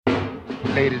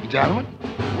Ladies and gentlemen,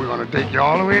 we're going to take you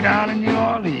all the way down to New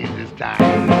Orleans this time.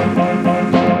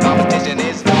 Competition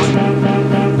is on.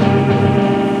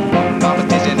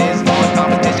 Competition is on.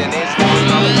 Competition is on.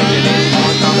 Competition is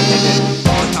on. Competition is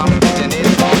on. Competition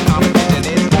is on. Competition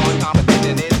is on.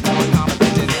 Competition is on.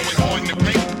 Competition is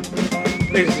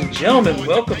on. Ladies and gentlemen,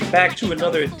 welcome back to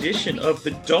another edition of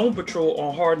the Dome Patrol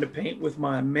on Hard in the Paint with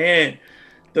my man,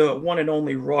 the one and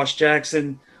only Ross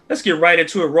Jackson. Let's get right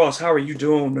into it. Ross, how are you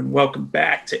doing? And welcome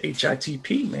back to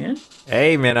HITP, man.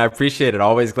 Hey, man, I appreciate it.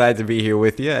 Always glad to be here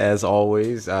with you, as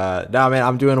always. Man,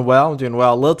 I'm doing well. A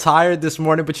little tired this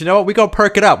morning, but you know what? We're going to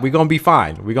perk it up. We're going to be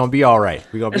fine. We're going to be all right.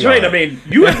 That's right. I mean,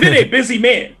 you have been a busy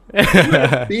man.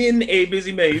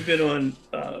 You've been on,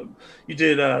 you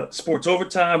did Sports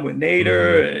Overtime with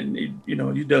Nader, and,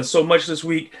 you've done so much this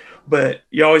week, but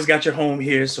you always got your home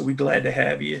here, so we're glad to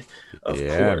have you, of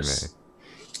course.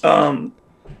 Man.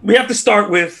 We have to start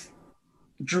with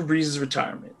Drew Brees'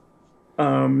 retirement.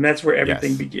 That's where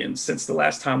everything begins since the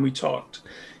last time we talked.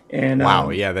 And wow,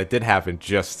 that did happen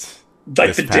just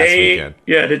like the day,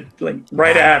 weekend.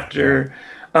 After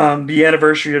the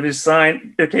anniversary of his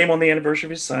sign. It came on the anniversary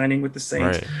of his signing with the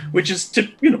Saints, which is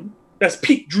that's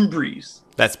peak Drew Brees.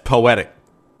 That's poetic.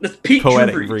 That's peak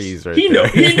poetic Drew Brees. Right he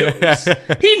knows. He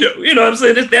knew. You know what I'm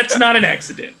saying? That's not an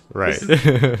accident. Right.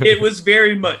 It was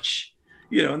very much.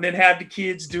 And then have the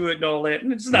kids do it and all that.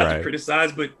 And it's not to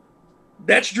criticize, but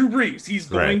that's Drew Brees. He's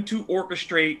going to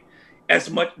orchestrate as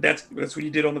much. That's what he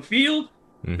did on the field.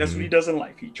 Mm-hmm. That's what he does in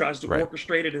life. He tries to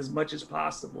orchestrate it as much as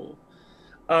possible.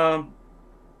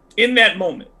 In that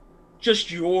moment,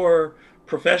 just your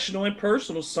professional and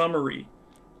personal summary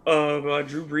of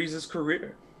Drew Brees'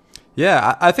 career.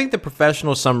 Yeah, I think the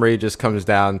professional summary just comes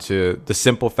down to the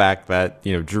simple fact that,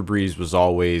 Drew Brees was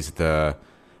always the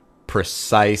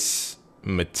precise,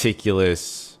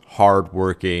 meticulous,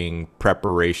 hardworking,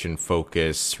 preparation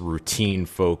focused, routine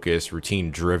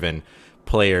driven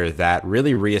player that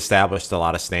really reestablished a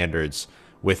lot of standards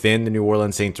within the New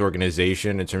Orleans Saints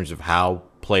organization in terms of how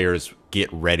players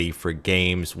get ready for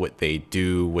games, what they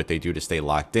do to stay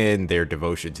locked in, their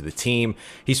devotion to the team.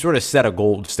 He sort of set a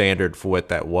gold standard for what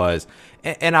that was.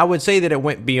 And I would say that it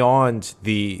went beyond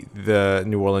the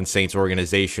New Orleans Saints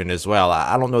organization as well.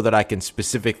 I don't know that I can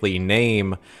specifically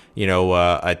name,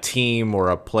 a team or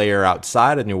a player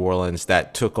outside of New Orleans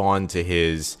that took on to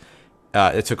his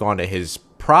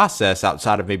process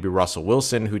outside of maybe Russell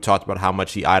Wilson, who talked about how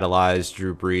much he idolized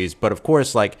Drew Brees. But of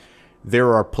course,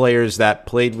 there are players that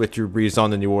played with Drew Brees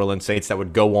on the New Orleans Saints that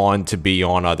would go on to be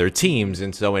on other teams.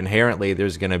 And so inherently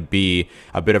there's going to be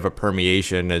a bit of a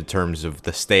permeation in terms of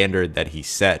the standard that he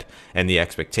set and the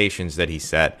expectations that he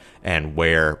set and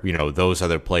where, those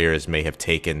other players may have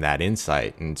taken that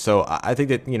insight. And so I think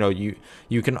that,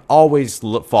 you can always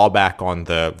fall back on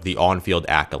the on-field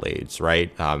accolades,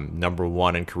 right? Number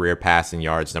one in career passing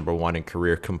yards, number one in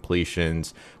career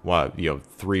completions,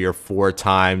 3 or 4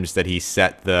 times that he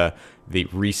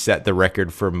reset the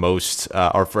record for most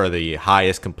or for the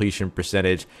highest completion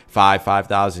percentage,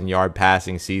 5,000 yard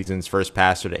passing seasons, first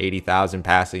passer to 80,000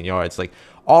 passing yards.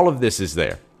 All of this is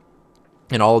there.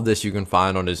 And all of this you can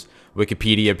find on his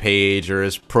Wikipedia page or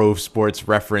his Pro Football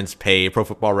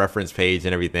Reference page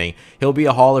and everything. He'll be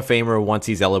a Hall of Famer once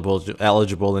he's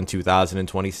eligible in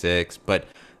 2026. But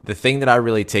the thing that I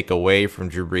really take away from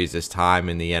Drew Brees' time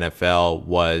in the NFL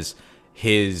was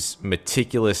his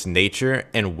meticulous nature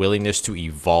and willingness to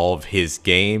evolve his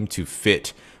game to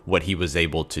fit what he was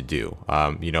able to do.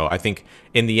 I think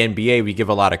in the NBA, we give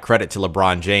a lot of credit to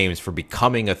LeBron James for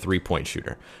becoming a three-point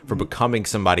shooter, for becoming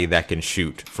somebody that can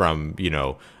shoot from,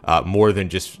 more than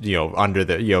just, under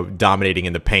the, dominating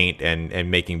in the paint and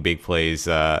making big plays,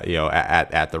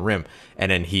 at the rim.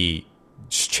 And then he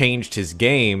changed his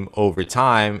game over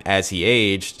time as he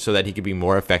aged so that he could be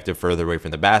more effective further away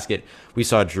from the basket. We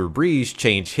saw Drew Brees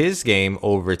change his game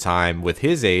over time with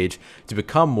his age to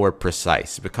become more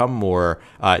precise, to become more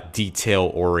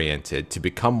detail-oriented, to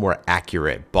become more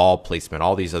accurate, ball placement,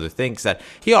 all these other things that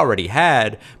he already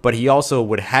had, but he also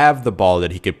would have the ball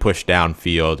that he could push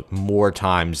downfield more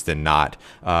times than not.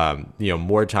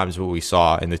 More times what we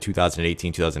saw in the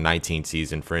 2018-2019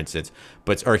 season, for instance,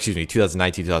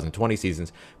 2019-2020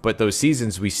 seasons. But those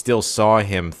seasons, we still saw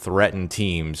him threaten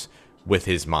teams with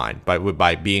his mind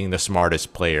by being the smartest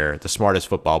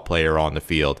football player on the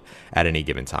field at any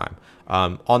given time.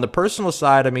 On the personal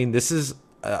side, this is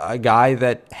a guy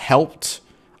that helped.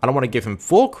 I don't want to give him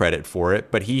full credit for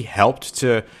it, but he helped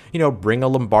to, bring a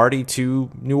Lombardi to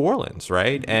New Orleans,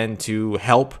 right? And to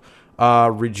help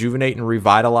rejuvenate and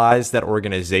revitalize that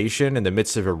organization in the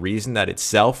midst of a reason that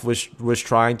itself was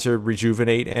trying to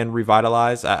rejuvenate and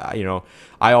revitalize. I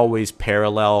always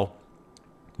parallel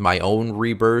my own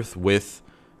rebirth with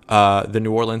the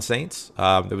New Orleans Saints.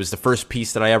 It was the first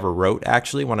piece that I ever wrote,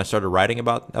 actually, when I started writing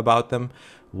about them,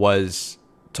 was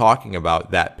talking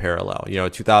about that parallel.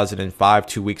 2005,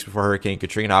 2 weeks before Hurricane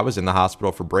Katrina, I was in the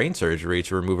hospital for brain surgery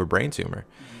to remove a brain tumor.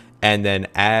 And then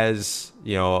as,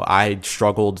 I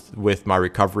struggled with my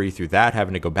recovery through that,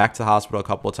 having to go back to the hospital a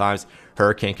couple of times.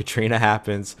 Hurricane Katrina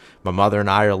happens. My mother and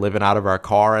I are living out of our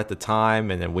car at the time.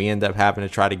 And then we end up having to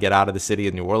try to get out of the city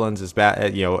of New Orleans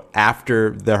after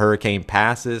the hurricane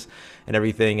passes and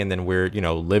everything. And then we're,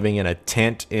 living in a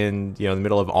tent in, the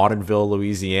middle of Audubonville,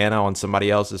 Louisiana on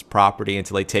somebody else's property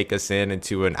until they take us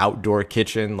into an outdoor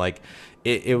kitchen. Like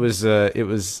it was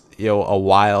a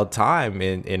wild time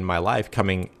in my life,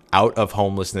 coming out of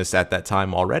homelessness at that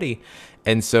time already.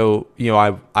 And so,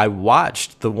 I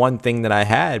watched, the one thing that I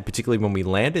had, particularly when we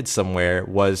landed somewhere,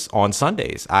 was on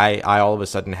Sundays. I all of a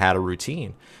sudden had a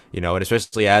routine, and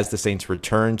especially as the Saints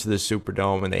returned to the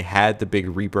Superdome and they had the big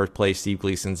rebirth play, Steve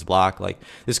Gleason's block. Like,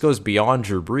 this goes beyond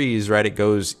Drew Brees, right? It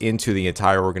goes into the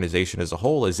entire organization as a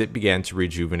whole as it began to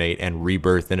rejuvenate and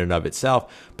rebirth in and of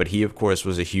itself. But he, of course,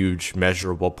 was a huge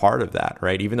measurable part of that,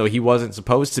 right? Even though he wasn't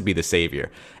supposed to be the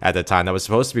savior at the time, that was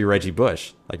supposed to be Reggie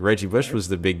Bush. Like, Reggie Bush was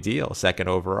the big deal, second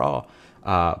overall.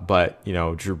 But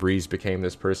Drew Brees became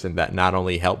this person that not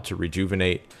only helped to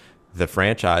rejuvenate the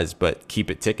franchise, but keep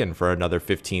it ticking for another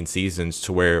 15 seasons,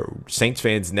 to where Saints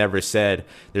fans never said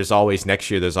there's always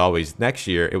next year, there's always next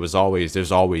year. It was always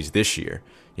there's always this year,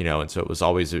 and so it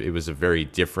was a very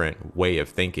different way of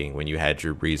thinking when you had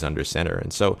Drew Brees under center.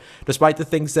 And so despite the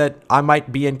things that I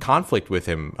might be in conflict with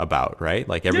him about, right?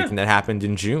 Like everything that happened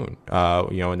in June,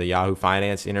 in the Yahoo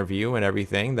Finance interview and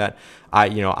everything, that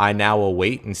I now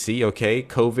await and see, okay,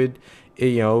 COVID,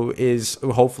 is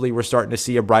hopefully we're starting to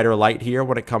see a brighter light here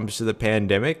when it comes to the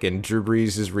pandemic, and Drew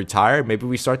Brees is retired. Maybe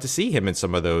we start to see him in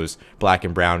some of those black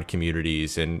and brown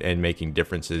communities and making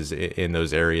differences in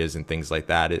those areas and things like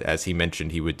that, as he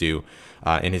mentioned he would do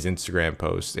in his Instagram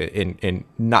post in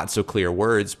not so clear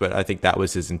words, but I think that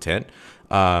was his intent.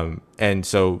 And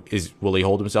so will he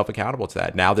hold himself accountable to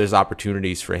that? Now there's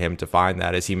opportunities for him to find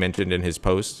that. As he mentioned in his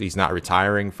post, he's not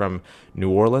retiring from New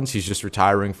Orleans. He's just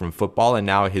retiring from football. And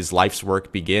now his life's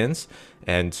work begins.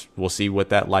 And we'll see what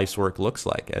that life's work looks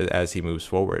like as he moves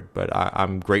forward. But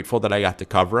I'm grateful that I got to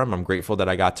cover him. I'm grateful that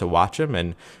I got to watch him.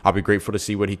 And I'll be grateful to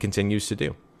see what he continues to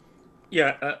do.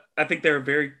 Yeah, I think there are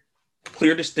very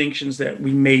clear distinctions that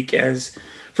we make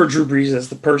for Drew Brees as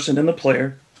the person and the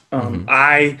player.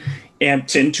 I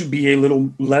tend to be a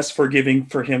little less forgiving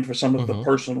for him for some of the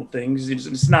personal things.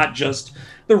 It's not just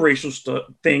the racial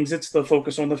things. It's the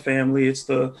focus on the family. It's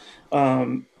the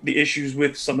issues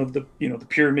with some of the the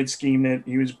pyramid scheme that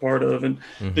he was part of, and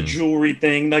the jewelry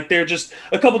thing. Like, there are just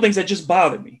a couple things that just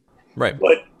bother me. Right.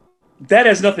 But that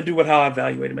has nothing to do with how I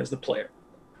evaluate him as the player.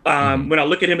 When I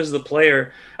look at him as the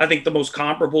player, I think the most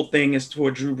comparable thing as to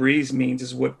what Drew Brees means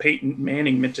is what Peyton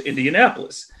Manning meant to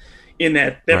Indianapolis. In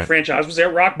that right. franchise was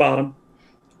at rock bottom.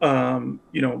 Again,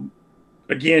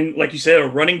 like you said, a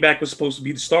running back was supposed to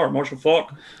be the star. Marshall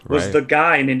Faulk was the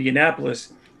guy in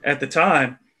Indianapolis at the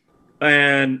time.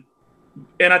 And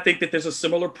I think that there's a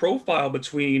similar profile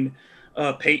between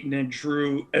Peyton and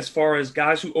Drew as far as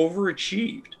guys who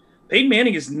overachieved. Peyton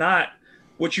Manning is not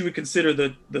what you would consider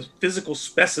the physical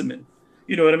specimen.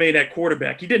 You know what I mean? At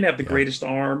quarterback, he didn't have the greatest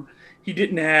arm. He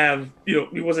didn't have,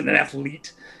 he wasn't an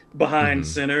athlete behind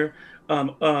center.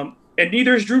 And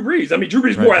neither is Drew Brees. I mean, Drew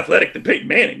Brees is more athletic than Peyton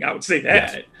Manning. I would say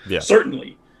that,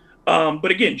 certainly.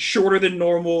 But again, shorter than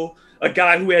normal, a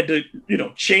guy who had to,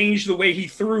 change the way he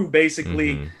threw,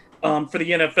 basically, for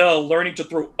the NFL, learning to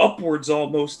throw upwards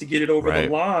almost to get it over the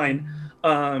line,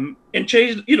 and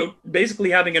change,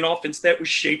 basically having an offense that was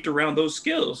shaped around those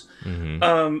skills.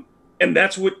 And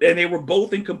they were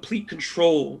both in complete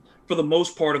control for the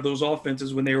most part of those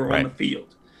offenses when they were on the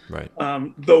field. Right.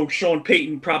 Though Sean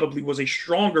Payton probably was a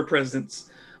stronger presence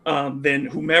than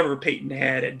whomever Peyton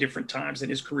had at different times in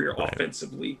his career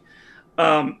offensively.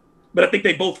 But I think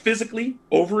they both physically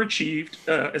overachieved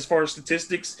as far as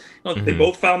statistics. They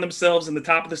both found themselves in the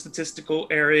top of the statistical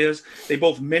areas. They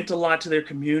both meant a lot to their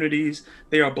communities.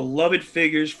 They are beloved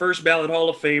figures, first ballot Hall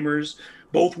of Famers.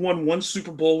 Both won one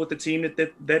Super Bowl with the team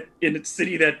that in a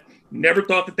city that never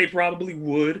thought that they probably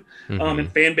would,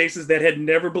 and fan bases that had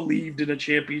never believed in a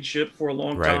championship for a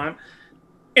long time.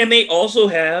 And they also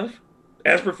have,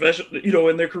 as professional,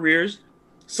 in their careers,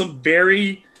 some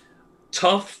very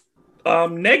tough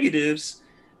negatives,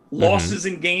 losses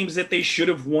in games that they should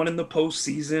have won in the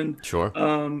postseason. Sure.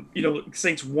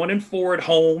 Saints 1-4 at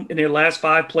home in their last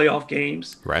 5 playoff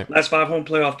games. Right. Last 5 home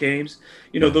playoff games.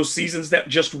 Those seasons that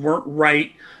just weren't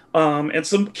right. and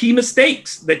some key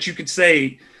mistakes that you could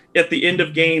say at the end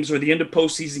of games or the end of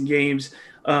postseason games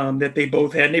that they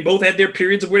both had. And they both had their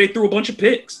periods of where they threw a bunch of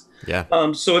picks. Yeah.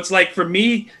 So it's like, for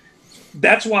me,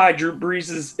 that's why Drew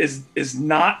Brees is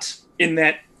not in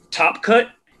that top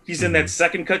cut. He's in that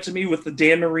second cut to me with the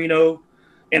Dan Marino.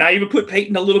 And I even put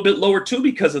Peyton a little bit lower too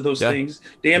because of those things.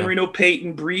 Dan Marino,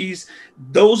 Peyton, Brees,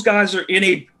 those guys are in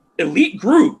a elite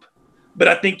group, but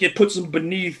I think it puts them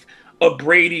beneath a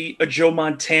Brady, a Joe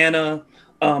Montana,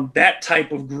 that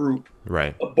type of group.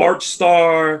 Right. A Bart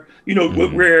Starr,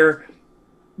 where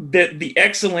the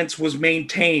excellence was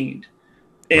maintained.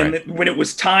 And when it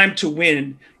was time to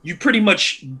win, you pretty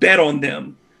much bet on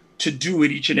them to do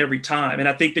it each and every time. And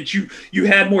I think that you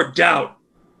had more doubt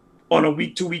on a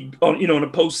week-to-week, in a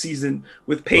postseason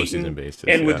with Peyton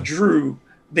with Drew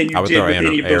than you did with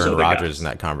any of those other Rodgers guys. In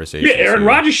that conversation. Yeah, Aaron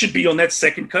Rodgers should be on that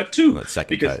second cut too.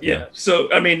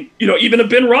 So I mean, even a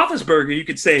Ben Roethlisberger, you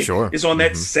could say, is on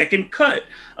that second cut.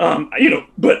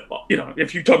 But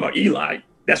if you talk about Eli,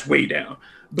 that's way down.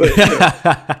 But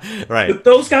but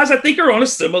those guys, I think, are on a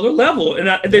similar level,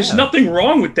 and there's nothing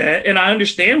wrong with that. And I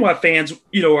understand why fans,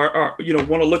 are want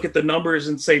to look at the numbers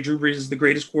and say Drew Brees is the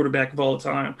greatest quarterback of all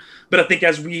time. But I think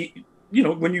as we,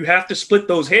 when you have to split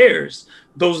those hairs,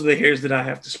 those are the hairs that I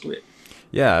have to split.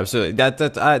 Yeah, absolutely.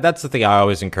 That's the thing I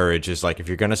always encourage is, like, if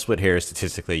you're going to split hairs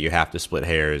statistically, you have to split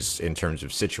hairs in terms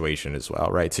of situation as well,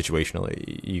 right?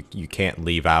 Situationally, you can't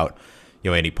leave out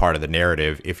any part of the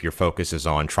narrative if your focus is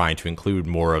on trying to include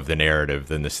more of the narrative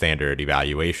than the standard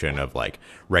evaluation of, like,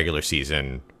 regular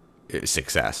season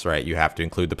success, right? You have to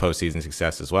include the postseason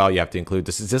success as well. You have to include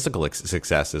the statistical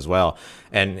success as well.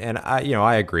 And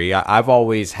I agree. I've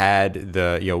always had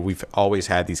we've always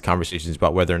had these conversations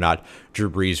about whether or not Drew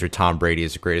Brees or Tom Brady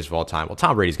is the greatest of all time. Well,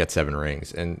 Tom Brady's got 7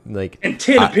 rings and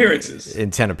 10 appearances.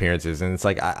 And it's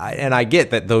like, I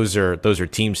get that those are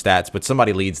team stats, but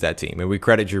somebody leads that team, and we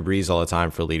credit Drew Brees all the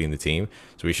time for leading the team.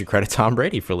 So we should credit Tom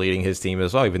Brady for leading his team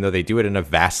as well, even though they do it in a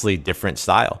vastly different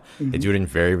style. They do it in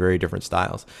very, very different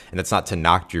styles. And that's not to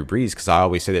knock Drew Brees, because I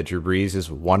always say that Drew Brees is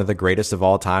one of the greatest of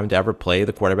all time to ever play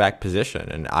the quarterback position.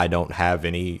 And I don't have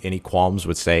any qualms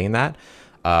with saying that.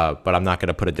 But I'm not going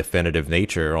to put a definitive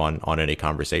nature on any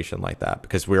conversation like that,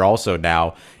 because we're also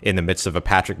now in the midst of a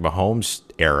Patrick Mahomes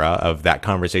era of that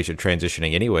conversation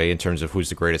transitioning anyway, in terms of who's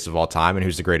the greatest of all time and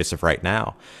who's the greatest of right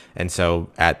now. And so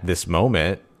at this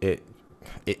moment,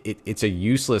 it's a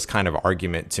useless kind of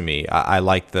argument to me. I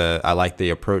like the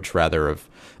approach rather of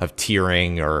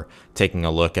tiering or taking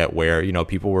a look at where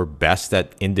people were best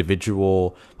at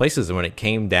individual places, and when it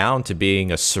came down to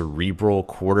being a cerebral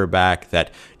quarterback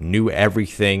that knew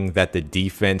everything that the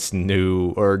defense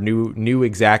knew, or knew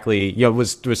exactly,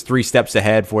 was 3 steps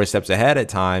ahead, 4 steps ahead at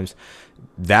times,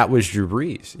 that was Drew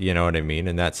Brees, you know what I mean?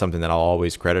 And that's something that I'll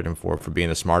always credit him for being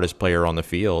the smartest player on the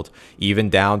field, even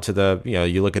down to the,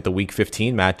 you look at the Week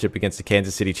 15 matchup against the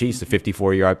Kansas City Chiefs, the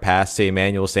 54-yard pass to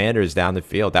Emmanuel Sanders down the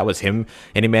field. That was him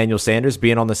and Emmanuel Sanders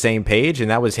being on the same page, and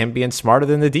that was him being smarter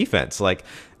than the defense. Like,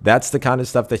 that's the kind of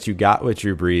stuff that you got with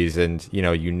Drew Brees, and,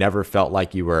 you never felt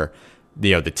like you were,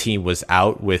 the team was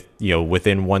out with,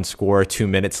 within 1 score, 2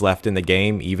 minutes left in the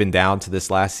game, even down to this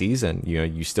last season.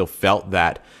 You still felt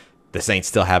that the Saints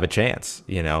still have a chance,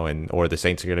 or the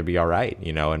Saints are going to be all right,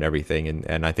 and everything.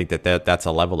 And I think that's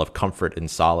a level of comfort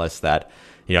and solace that,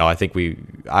 I think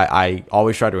I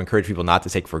always try to encourage people not to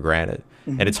take for granted.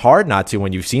 And it's hard not to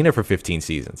when you've seen it for 15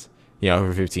 seasons,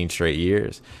 for 15 straight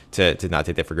years, to not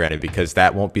take that for granted, because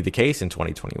that won't be the case in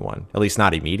 2021, at least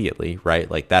not immediately,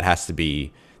 right? Like, that has to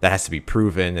be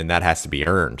proven, and that has to be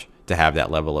earned to have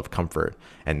that level of comfort.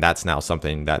 And that's now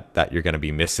something that you're going to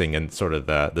be missing in sort of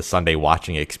the Sunday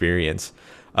watching experience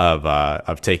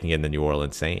of taking in the New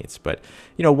Orleans Saints. But,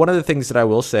 one of the things that I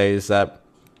will say is that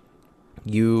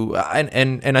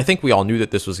and I think we all knew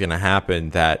that this was going to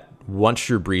happen, that once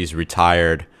Drew Brees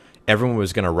retired, everyone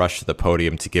was going to rush to the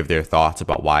podium to give their thoughts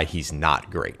about why he's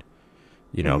not great.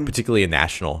 Particularly in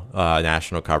national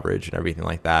coverage and everything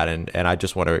like that. And I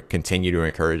just want to continue to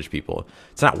encourage people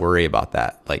to not worry about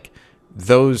that. Like,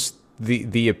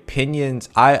 the opinions,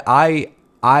 I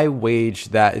wage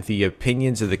that the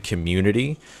opinions of the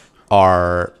community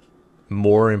are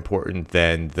more important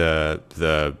than the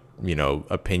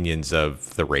opinions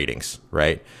of the ratings,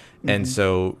 right? And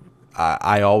so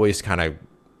I always kind of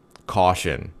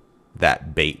caution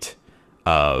that bait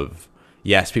of,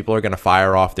 yes, people are going to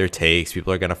fire off their takes,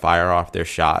 people are going to fire off their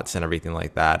shots and everything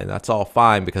like that. And that's all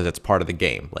fine, because it's part of the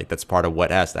game. Like, that's part of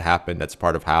what has to happen. That's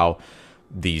part of how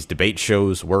these debate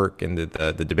shows work, and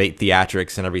the debate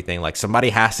theatrics and everything. Like, somebody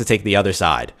has to take the other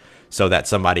side. so that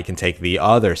somebody can take the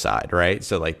other side, right?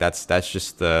 So like that's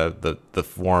just the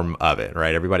form of it,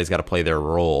 right? Everybody's got to play their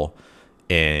role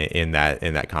in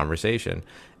that conversation.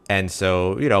 And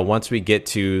so, once we get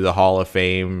to the Hall of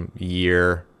Fame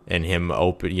year and him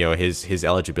open, his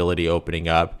eligibility opening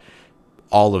up,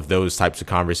 all of those types of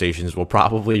conversations will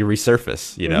probably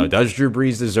resurface. Does Drew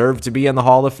Brees deserve to be in the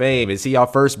Hall of Fame? Is he our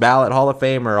first ballot Hall of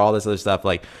Famer? All this other stuff.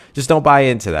 Like, just don't buy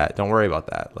into that. Don't worry about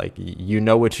that. Like,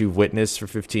 what you've witnessed for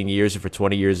 15 years or for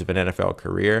 20 years of an NFL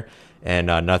career, and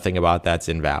nothing about that's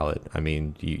invalid. I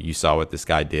mean, you saw what this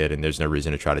guy did, and there's no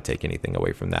reason to try to take anything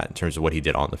away from that in terms of what he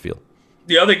did on the field.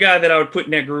 The other guy that I would put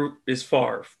in that group is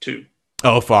Favre, too.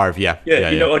 Oh, Favre, yeah.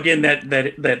 Again,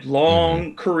 that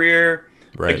long career.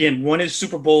 Right. Again, won his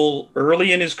Super Bowl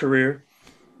early in his career,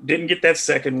 didn't get that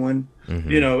second one,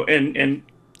 and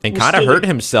kind of hurt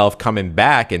himself coming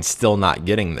back and still not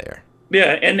getting there.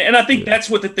 Yeah, and I think that's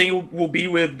what the thing will be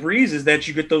with Brees is that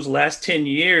you get those last 10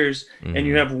 years and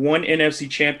you have one NFC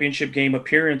Championship game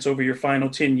appearance over your final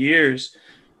 10 years.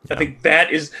 Yeah. I think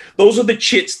those are the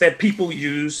chits that people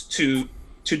use to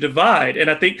divide.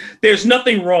 And I think there's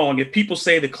nothing wrong if people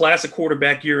say the classic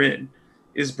quarterback you're in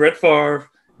is Brett Favre,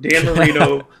 Dan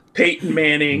Marino, Peyton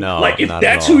Manning. If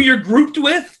that's who you're grouped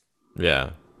with,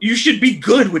 you should be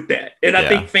good with that. And I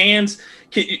think fans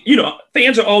are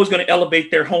always going to elevate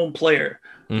their home player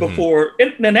before,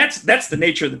 and that's the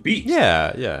nature of the beast.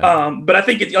 But I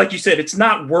think, like you said, it's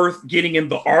not worth getting in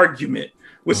the argument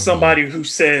with somebody who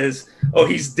says, "Oh,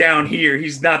 he's down here.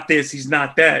 He's not this. He's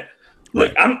not that."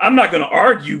 Look, I'm not going to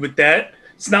argue with that.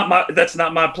 That's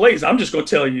not my place. I'm just going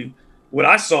to tell you what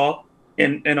I saw.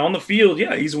 And on the field,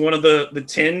 he's one of the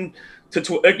 10 to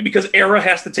 12, because era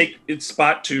has to take its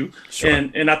spot too. Sure.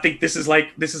 And I think this is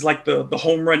like the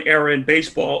home run era in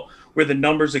baseball where the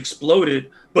numbers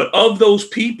exploded. But of those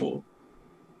people,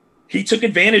 he took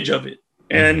advantage of it,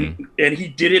 and he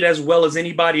did it as well as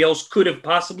anybody else could have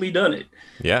possibly done it.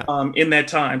 Yeah. In that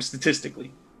time,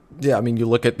 statistically. Yeah, I mean, you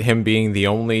look at him being the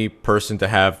only person to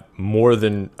have more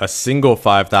than a single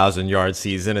 5,000-yard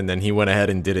season, and then he went ahead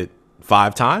and did it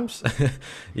 5 times. I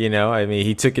mean,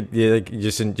 he took it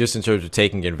just in terms of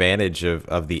taking advantage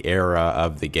of the era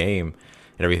of the game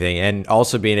and everything, and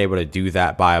also being able to do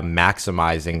that by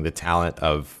maximizing the talent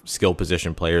of skill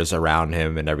position players around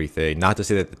him and everything. Not to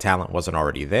say that the talent wasn't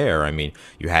already there. I mean,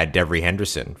 you had Devery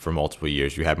Henderson for multiple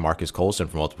years. You had Marcus Colson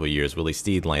for multiple years. Willie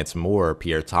Steed, Lance Moore,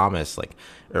 Pierre Thomas,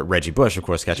 Reggie Bush, of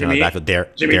course, catching on the back of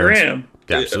Jimmy Graham.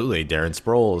 Absolutely, Darren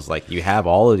Sproles. You have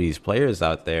all of these players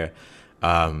out there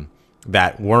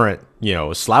that weren't,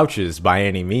 slouches by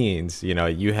any means.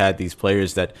 You had these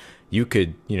players that you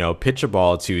could, pitch a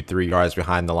ball 2-3 yards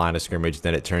behind the line of scrimmage,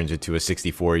 then it turns into a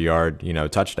 64-yard,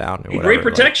 touchdown. Or whatever. Great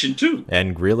protection too.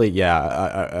 And really,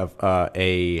 an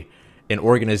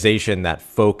organization that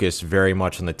focused very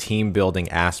much on the team building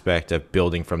aspect of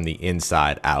building from the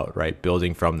inside out, right?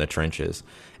 Building from the trenches.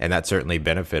 And that certainly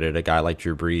benefited a guy like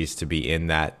Drew Brees to be in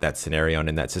that scenario and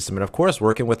in that system. And of course,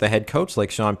 working with a head coach like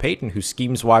Sean Payton, who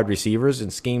schemes wide receivers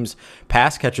and schemes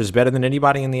pass catchers better than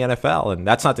anybody in the NFL. And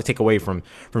that's not to take away from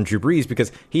Drew Brees,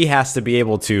 because he has to be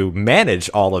able to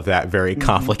manage all of that very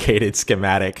complicated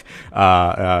schematic,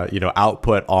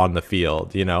 output on the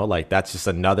field. That's just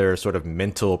another sort of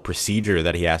mental procedure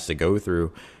that he has to go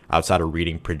through outside of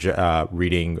reading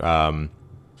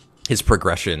his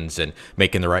progressions and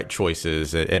making the right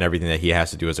choices and everything that he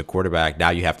has to do as a quarterback. Now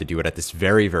you have to do it at this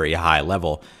very, very high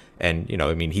level. And,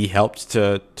 he helped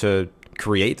to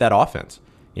create that offense.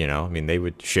 They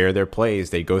would share their plays.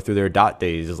 They'd go through their dot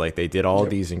days. They did all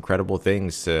these incredible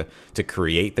things to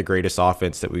create the greatest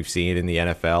offense that we've seen in the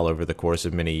NFL over the course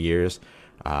of many years.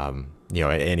 And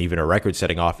even a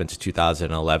record-setting offense in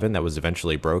 2011 that was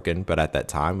eventually broken, but at that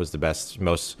time was the best,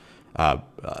 most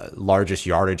largest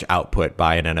yardage output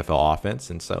by an NFL offense.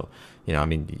 And so,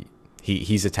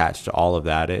 he's attached to all of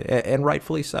that, and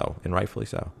rightfully so.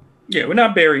 Yeah, we're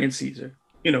not burying Caesar.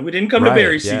 We didn't come to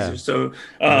bury Caesar. So,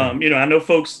 I know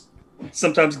folks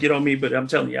sometimes get on me, but I'm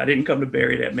telling you, I didn't come to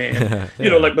bury that man.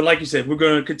 But like you said, we're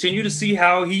going to continue to see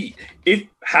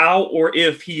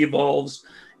if he evolves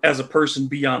as a person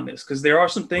beyond this, because there are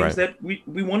some things that we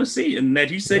want to see and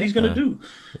that he said he's going to do.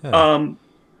 Yeah.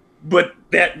 But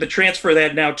the transfer of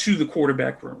that now to the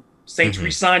quarterback room. Saints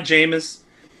re-signed Jameis.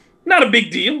 Not a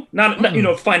big deal.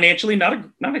 Not financially, not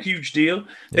a huge deal.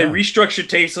 They restructured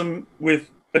Taysom with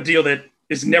a deal that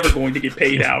is never going to get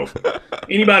paid out.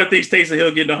 Anybody who thinks Taysom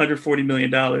Hill getting $140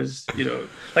 million,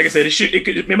 like I said,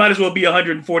 it might as well be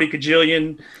 140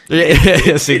 kajillion.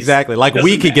 Yes, exactly.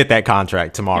 We could get that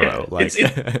contract tomorrow.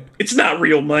 Yeah, it's not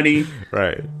real money.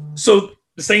 Right. So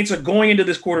the Saints are going into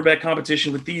this quarterback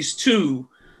competition with these two.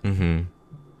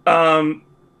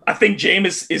 I think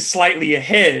Jameis is slightly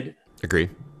ahead. Agree.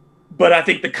 But I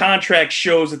think the contract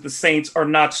shows that the Saints are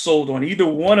not sold on either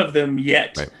one of them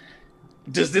yet. Right.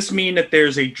 Does this mean that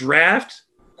there's a draft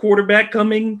quarterback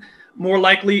coming more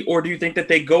likely, or do you think that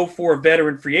they go for a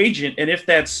veteran free agent? And if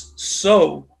that's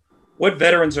so, what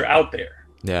veterans are out there?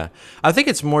 Yeah, I think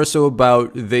it's more so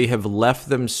about they have left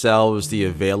themselves the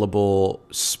available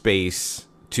space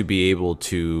to be able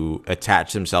to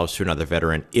attach themselves to another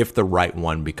veteran if the right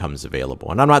one becomes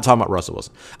available. And I'm not talking about Russell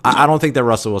Wilson. I don't think that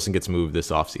Russell Wilson gets moved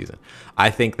this offseason. I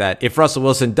think that if Russell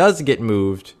Wilson does get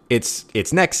moved,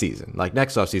 it's next season, like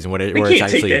next offseason, where They it's can't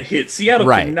actually take that hit. Seattle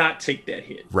Right. cannot take that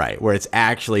hit. right, where it's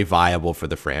actually viable for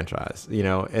the franchise,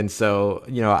 And so,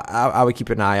 I would keep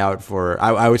an eye out for.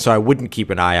 I wouldn't keep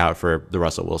an eye out for the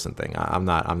Russell Wilson thing. I'm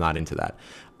not into that.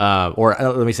 Or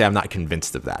let me say, I'm not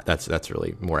convinced of that. That's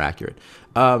really more accurate.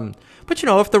 But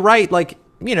if the right,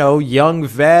 young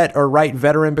vet or right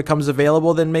veteran becomes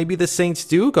available, then maybe the Saints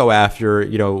do go after,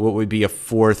 what would be a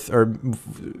fourth or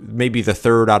maybe the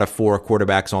third out of four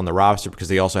quarterbacks on the roster, because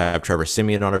they also have Trevor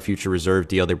Siemian on a future reserve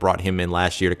deal. They brought him in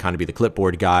last year to kind of be the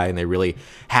clipboard guy, and they really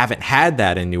haven't had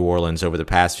that in New Orleans over the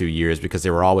past few years because they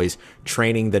were always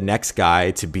training the next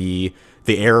guy to be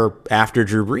the heir after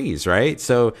Drew Brees, right?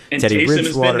 So And Teddy Taysom has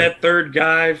Bridgewater, been that third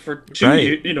guy for 2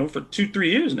 Right. years, for 2-3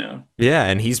 years now. yeah,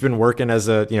 and he's been working as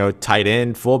a tight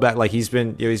end, fullback. Like he's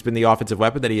been the offensive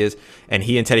weapon that he is, and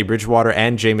he and Teddy Bridgewater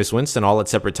and Jameis Winston all at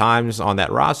separate times on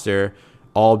that roster,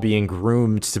 all being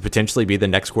groomed to potentially be the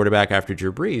next quarterback after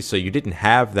Drew Brees. So you didn't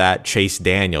have that Chase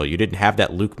Daniel, you didn't have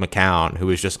that Luke McCown who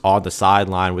was just on the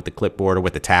sideline with the clipboard or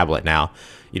with the tablet now,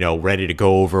 ready to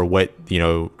go over what,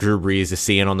 Drew Brees is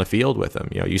seeing on the field with him.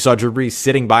 You saw Drew Brees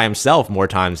sitting by himself more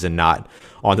times than not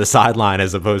on the sideline,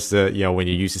 as opposed to, when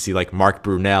you used to see like Mark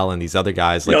Brunell and these other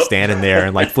guys like Nope. standing there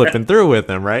and like flipping through with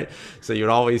him, right? So you'd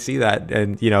always see that.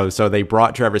 And, so they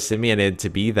brought Trevor Siemian in to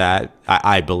be that,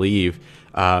 I believe.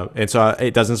 And so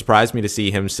it doesn't surprise me to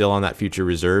see him still on that future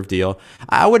reserve deal.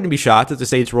 I wouldn't be shocked if the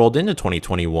Saints rolled into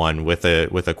 2021 with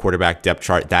a quarterback depth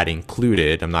chart that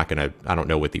included. I don't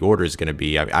know what the order is going to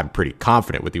be. I'm pretty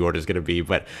confident what the order is going to be,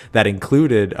 but that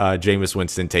included Jameis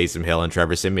Winston, Taysom Hill, and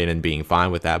Trevor Siemian, and being fine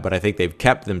with that. But I think they've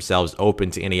kept themselves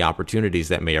open to any opportunities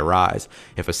that may arise.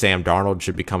 If a Sam Darnold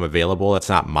should become available, that's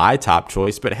not my top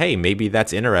choice, but hey, maybe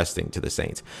that's interesting to the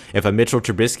Saints. If a Mitchell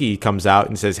Trubisky comes out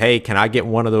and says, hey, can I get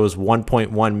one of those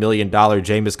 $1.1 million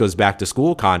Jameis goes back to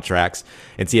school contracts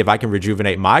and see if I can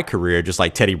rejuvenate my career just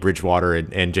like Teddy Bridgewater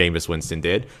and Jameis Winston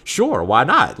did? Sure, why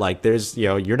not? Like there's,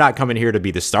 you're not coming here to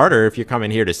be the starter. If you're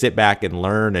coming here to sit back and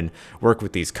learn and work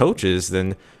with these coaches,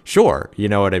 then sure. You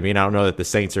know what I mean? I don't know that the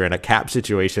Saints are in a cap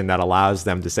situation that allows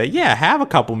them to say, yeah, have a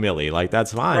couple milli. Like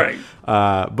that's fine.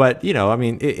 Right. But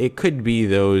it could be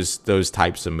those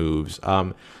types of moves.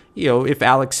 If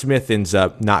Alex Smith ends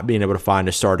up not being able to find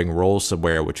a starting role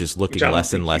somewhere, which is looking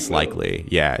less and less likely.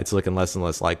 Yeah, it's looking less and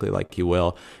less likely like he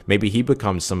will. Maybe he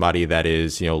becomes somebody that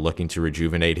is, looking to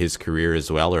rejuvenate his career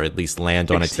as well, or at least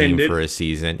land on a team for a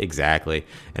season. Exactly.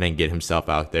 And then get himself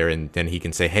out there, and then he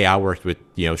can say, hey, I worked with,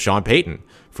 Sean Payton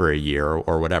for a year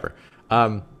or whatever.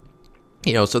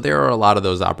 So there are a lot of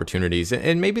those opportunities,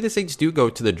 and maybe the Saints do go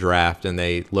to the draft and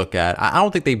they look at. I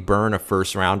don't think they burn a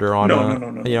first rounder on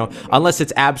No. unless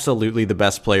it's absolutely the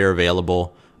best player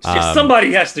available.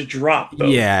 Somebody has to drop, though.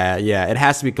 Yeah, it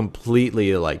has to be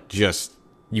completely like just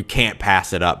you can't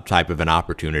pass it up type of an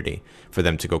opportunity for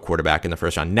them to go quarterback in the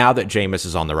first round. Now that Jameis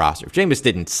is on the roster, if Jameis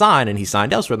didn't sign and he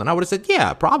signed elsewhere, then I would have said,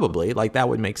 yeah, probably, like that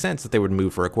would make sense that they would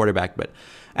move for a quarterback. But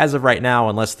as of right now,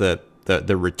 unless the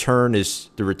return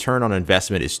on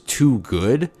investment is too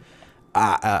good,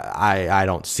 I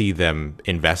don't see them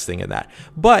investing in that.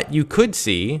 But you could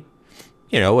see,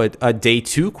 a day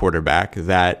two quarterback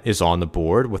that is on the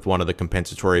board with one of the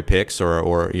compensatory picks,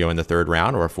 or in the third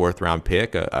round or a fourth round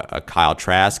pick, a Kyle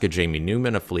Trask, a Jamie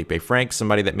Newman, a Felipe Franks,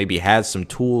 somebody that maybe has some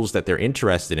tools that they're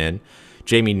interested in.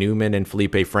 Jamie Newman and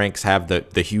Felipe Franks have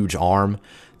the huge arm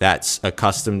that's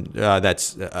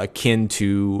that's akin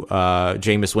to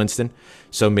Jameis Winston.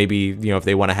 So maybe, if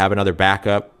they want to have another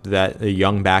backup, a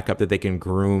young backup that they can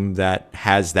groom that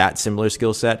has that similar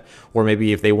skill set, or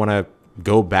maybe if they want to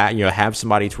go back, have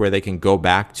somebody to where they can go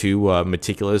back to a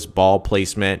meticulous ball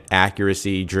placement,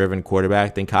 accuracy driven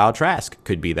quarterback, then Kyle Trask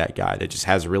could be that guy that just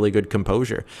has really good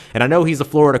composure. And I know he's a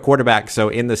Florida quarterback, so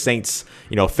in the Saints,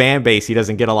 fan base, he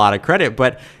doesn't get a lot of credit,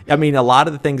 but I mean, a lot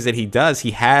of the things that he does,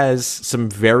 he has some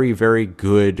very, very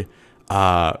good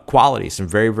qualities, some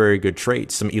very, very good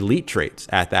traits, some elite traits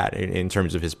at that in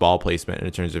terms of his ball placement and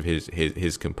in terms of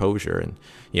his composure. And,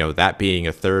 that being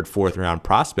a third, fourth round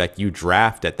prospect, you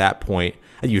draft at that point.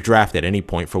 You draft at any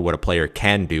point for what a player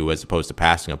can do as opposed to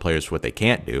passing on players for what they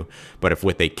can't do. But if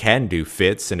what they can do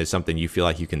fits and is something you feel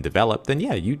like you can develop, then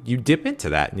yeah, you dip into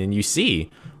that and you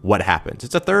see what happens.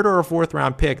 It's a third or a fourth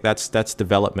round pick. That's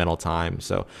developmental time.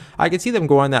 So I can see them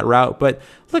going that route. But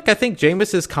look, I think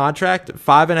Jameis's contract,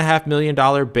 $5.5 million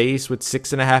base with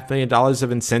 $6.5 million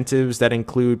of incentives that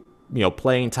include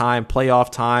playing time, playoff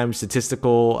time,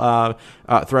 statistical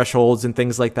thresholds and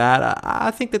things like that.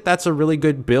 I think that's a really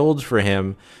good build for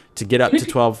him to get up to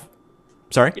 12.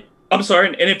 Sorry? I'm sorry.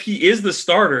 And if he is the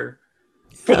starter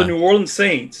for the New Orleans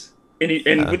Saints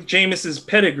and with Jameis's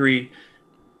pedigree,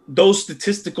 those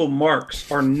statistical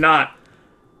marks are not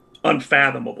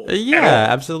unfathomable. Yeah,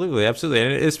 absolutely.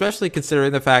 And especially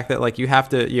considering the fact that you have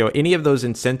to, any of those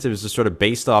incentives are sort of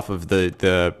based off of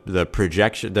the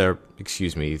projection, the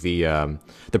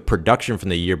production from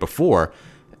the year before.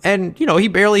 And, he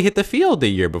barely hit the field the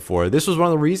year before. This was one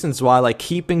of the reasons why,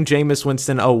 keeping Jameis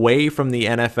Winston away from the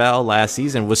NFL last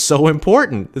season was so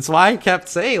important. That's why I kept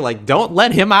saying, don't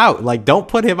let him out. Don't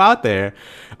put him out there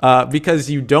because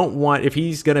you don't want, if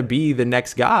he's going to be the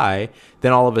next guy,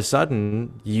 then all of a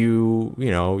sudden you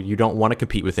don't want to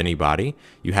compete with anybody.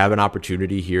 You have an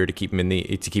opportunity here to keep him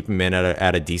in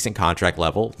at a decent contract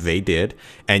level. They did.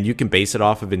 And you can base it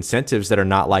off of incentives that are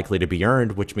not likely to be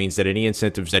earned, which means that any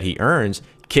incentives that he earns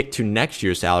kick to next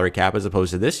year's salary cap as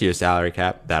opposed to this year's salary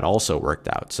cap. That also worked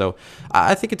out. So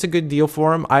I think it's a good deal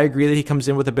for him. I agree that he comes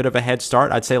in with a bit of a head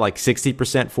start. I'd say 60%,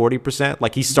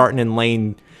 40%. He's starting in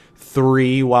lane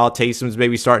 3 while Taysom's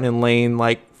maybe starting in lane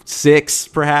 6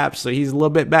 perhaps. So he's a little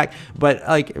bit back. But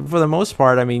for the most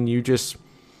part, I mean, you just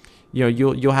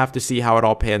you'll have to see how it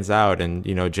all pans out. And,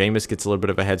 Jameis gets a little bit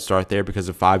of a head start there because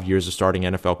of 5 years of starting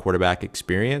NFL quarterback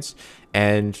experience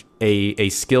and a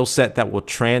skill set that will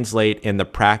translate in the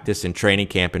practice and training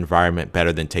camp environment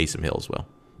better than Taysom Hill's will.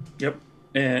 Yep.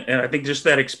 And I think just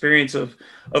that experience of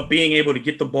being able to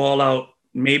get the ball out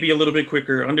maybe a little bit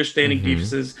quicker, understanding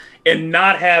defenses, and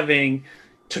not having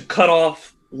to cut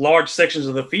off large sections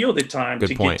of the field at times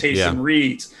get Taysom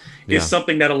reads is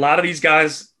something that a lot of these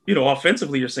guys,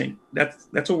 offensively are saying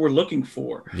that's what we're looking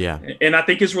for. Yeah. And I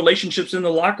think his relationships in the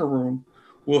locker room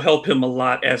will help him a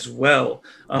lot as well.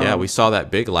 We saw that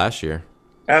big last year.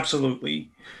 Absolutely.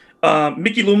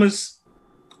 Mickey Loomis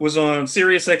was on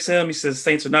Sirius XM. He says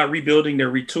Saints are not rebuilding,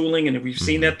 they're retooling. And we've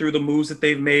seen that through the moves that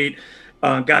they've made.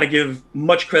 Got to give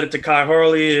much credit to Kai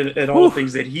Harley and all the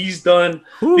things that he's done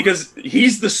because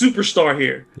he's the superstar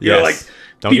here.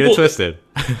 Don't get it twisted.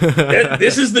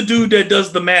 This is the dude that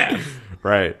does the math.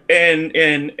 Right.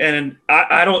 And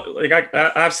I don't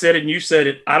I've said it and you said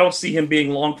it. I don't see him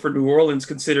being long for New Orleans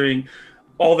considering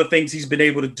all the things he's been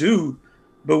able to do.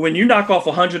 But when you knock off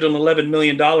 $111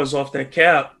 million off that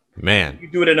cap, man, you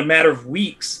do it in a matter of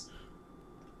weeks.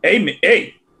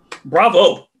 Hey,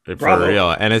 bravo. For real.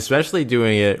 And especially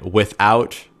doing it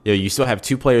without, you still have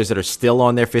 2 players that are still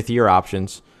on their 5th-year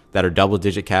options that are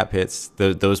double-digit cap hits.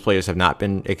 Those players have not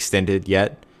been extended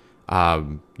yet.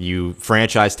 You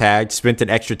franchise tagged, spent an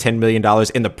extra $10 million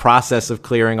in the process of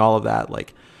clearing all of that.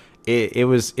 It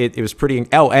was pretty.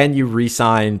 Oh, and you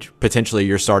re-signed potentially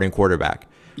your starting quarterback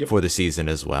for the season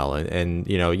as well. And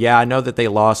I know that they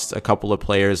lost a couple of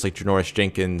players like Janoris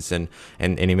Jenkins and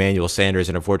Emmanuel Sanders,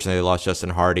 and unfortunately they lost Justin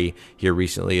Hardy here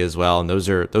recently as well. And those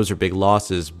are big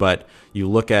losses. But you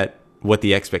look at what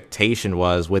the expectation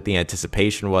was, what the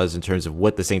anticipation was in terms of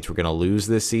what the Saints were going to lose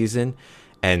this season.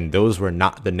 And those were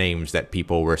not the names that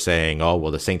people were saying, oh,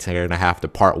 well, the Saints are going to have to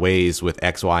part ways with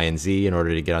X, Y, and Z in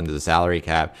order to get under the salary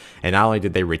cap. And not only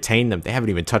did they retain them, they haven't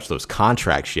even touched those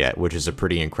contracts yet, which is a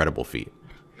pretty incredible feat.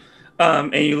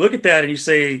 And you look at that and you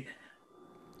say,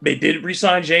 they did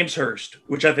re-sign James Hurst,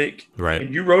 which I think, right.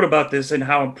 And you wrote about this and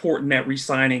how important that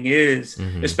re-signing is,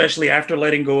 especially after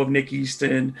letting go of Nick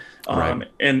Easton, right.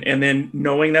 and then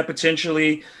knowing that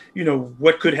potentially,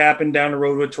 what could happen down the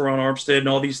road with Teron Armstead and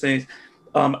all these things.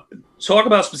 Talk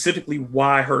about specifically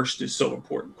why Hurst is so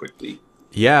important quickly.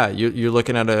 Yeah, you're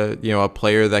looking at a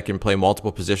player that can play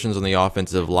multiple positions on the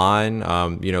offensive line.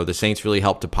 The Saints really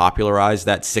helped to popularize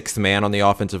that 6th man on the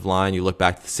offensive line. You look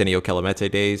back to the Senio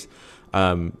Kelemete days.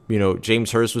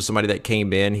 James Hurst was somebody that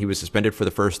came in. He was suspended for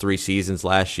the first 3 seasons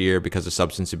last year because of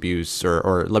substance abuse,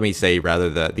 or let me say rather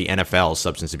the NFL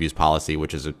substance abuse policy,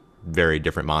 which is a very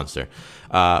different monster.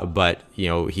 But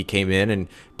he came in and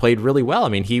played really well. I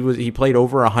mean, he played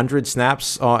over 100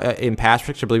 snaps in pass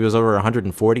protection. I believe it was over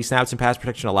 140 snaps in pass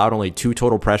protection, allowed only 2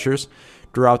 total pressures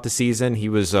throughout the season. He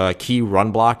was a key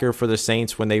run blocker for the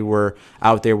Saints when they were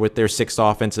out there with their sixth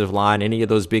offensive line. Any of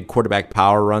those big quarterback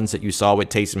power runs that you saw with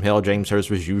Taysom Hill, James Hurst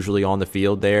was usually on the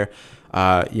field there.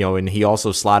 And he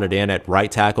also slotted in at right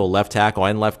tackle, left tackle,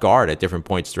 and left guard at different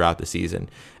points throughout the season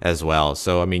as well.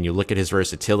 So, I mean, you look at his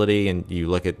versatility and you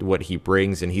look at what he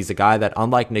brings, and he's a guy that,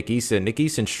 unlike Nick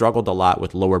Eason struggled a lot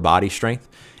with lower body strength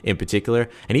in particular,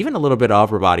 and even a little bit of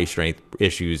upper body strength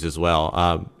issues as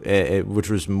well, which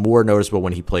was more noticeable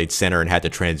when he played center and had to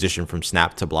transition from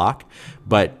snap to block.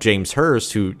 But James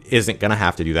Hurst, who isn't going to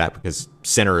have to do that because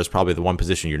center is probably the one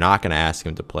position you're not going to ask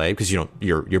him to play because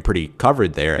you're pretty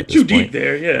covered there at this point. Too deep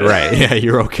there, yeah. Right, yeah,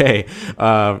 you're okay.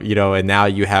 And now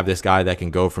you have this guy that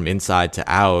can go from inside to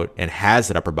out and has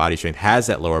that upper body strength, has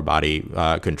that lower body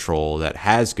control, that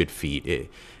has good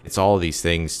feet. It's all of these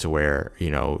things to where,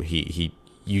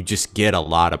 you just get a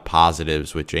lot of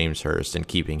positives with James Hurst and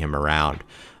keeping him around.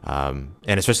 And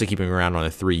especially keeping him around on a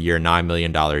 3-year, $9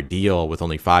 million deal with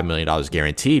only $5 million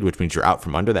guaranteed, which means you're out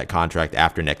from under that contract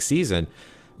after next season.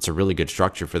 It's a really good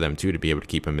structure for them, too, to be able to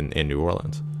keep him in New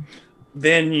Orleans.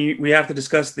 Then we have to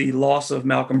discuss the loss of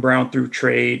Malcolm Brown through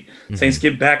trade. Saints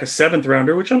get back a 7th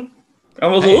rounder, which I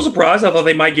was a little surprised. I thought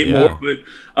they might get more,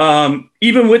 but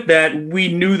even with that,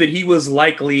 we knew that he was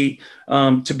likely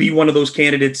to be one of those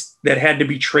candidates that had to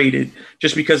be traded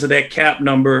just because of that cap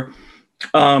number.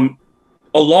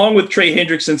 Along with Trey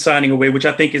Hendrickson signing away, which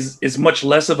I think is much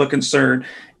less of a concern,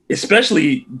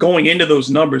 especially going into those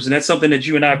numbers. And that's something that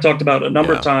you and I have talked about a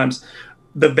number of times,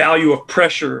 the value of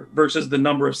pressure versus the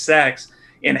number of sacks,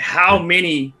 and how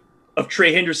many of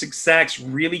Trey Hendrickson's sacks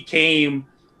really came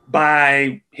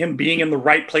by him being in the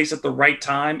right place at the right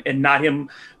time and not him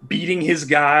beating his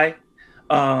guy.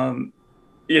 And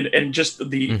just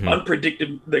the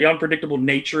unpredictable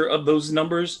nature of those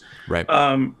numbers. Right.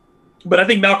 But I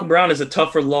think Malcolm Brown is a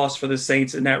tougher loss for the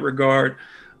Saints in that regard.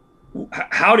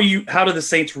 How do the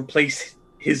Saints replace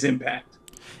his impact?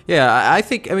 Yeah,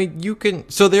 you can.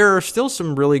 So there are still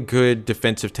some really good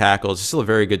defensive tackles. There's still a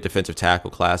very good defensive tackle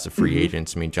class of free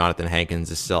agents. I mean, Jonathan Hankins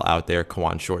is still out there.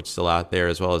 Kawan Short's still out there,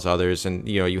 as well as others. And,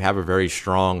 you have a very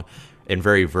strong and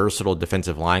very versatile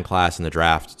defensive line class in the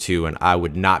draft, too. And I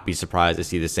would not be surprised to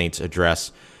see the Saints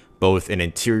address both an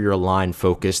interior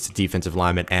line-focused defensive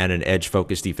lineman and an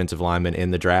edge-focused defensive lineman in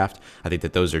the draft. I think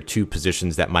that those are two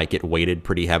positions that might get weighted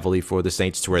pretty heavily for the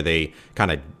Saints, to where they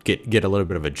kind of get a little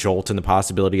bit of a jolt in the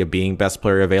possibility of being best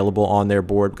player available on their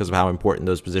board because of how important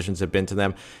those positions have been to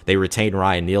them. They retain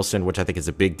Ryan Nielsen, which I think is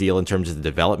a big deal in terms of the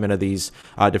development of these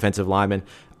defensive linemen.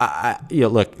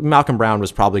 Look, Malcolm Brown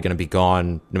was probably going to be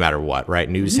gone no matter what, right?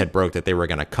 News had broke that they were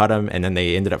going to cut him, and then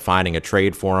they ended up finding a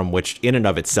trade for him, which in and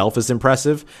of itself is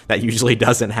impressive. That usually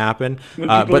doesn't happen.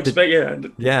 But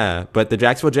the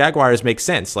Jacksonville Jaguars make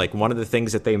sense. Like, one of the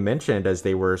things that they mentioned as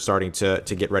they were starting to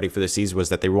get ready for the season was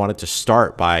that they wanted to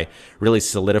start by really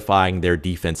solidifying their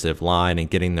defensive line and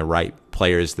getting the right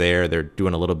players there. They're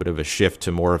doing a little bit of a shift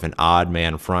to more of an odd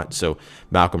man front. So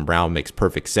Malcolm Brown makes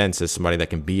perfect sense as somebody that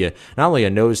can be not only a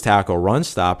nose tackle run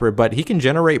stopper, but he can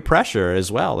generate pressure as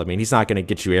well. I mean, he's not going to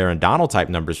get you Aaron Donald type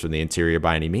numbers from the interior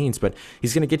by any means, but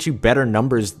he's going to get you better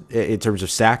numbers in terms of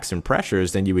sacks and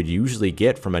pressures than you would usually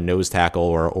get from a nose tackle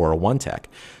or a one tech.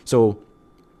 So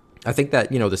I think that,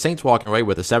 the Saints walking away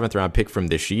with a 7th round pick from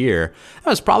this year, that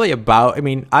was probably about,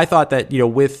 I thought that,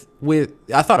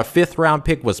 I thought a 5th round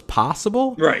pick was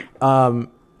possible. Right.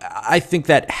 I think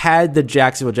that had the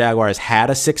Jacksonville Jaguars had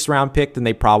a 6th round pick, then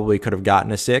they probably could have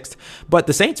gotten a 6th. But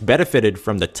the Saints benefited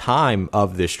from the time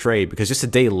of this trade, because just a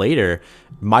day later,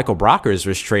 Michael Brockers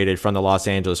was traded from the Los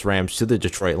Angeles Rams to the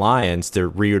Detroit Lions to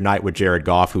reunite with Jared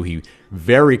Goff, who he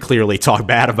very clearly talked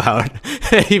bad about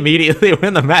immediately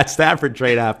when the Matt Stafford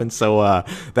trade happened. So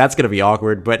that's going to be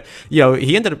awkward. But, he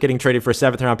ended up getting traded for a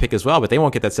 7th round pick as well, but they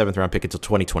won't get that 7th round pick until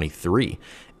 2023.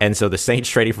 And so the Saints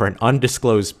trading for an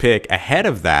undisclosed pick ahead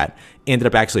of that ended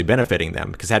up actually benefiting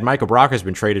them, because had Michael Brockers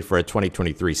been traded for a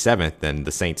 2023 7th, then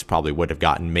the Saints probably would have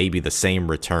gotten maybe the same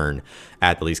return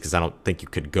at the least, because I don't think you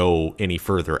could go any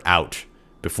further out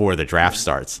before the draft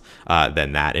starts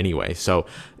than that anyway. So,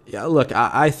 yeah, look,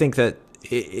 I think that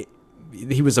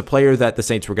he was a player that the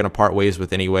Saints were going to part ways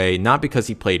with anyway, not because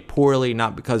he played poorly,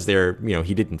 not because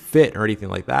he didn't fit or anything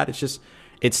like that. It's just,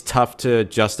 it's tough to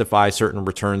justify certain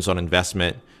returns on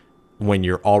investment when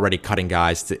you're already cutting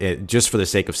guys just for the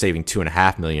sake of saving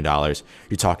 $2.5 million.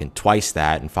 You're talking twice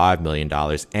that and $5 million,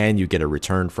 and you get a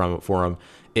return for them.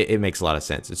 it makes a lot of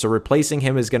sense. And so replacing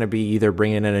him is going to be either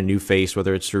bringing in a new face,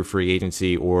 whether it's through free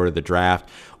agency or the draft,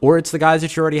 or it's the guys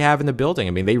that you already have in the building.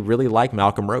 I mean, they really like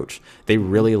Malcolm Roach. They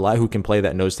really like who can play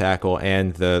that nose tackle,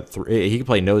 and he can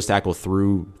play nose tackle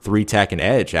through 3-tech and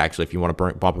edge, actually, if you want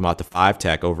to bump him out to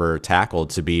 5-tech over tackle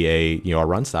to be a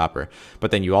run stopper.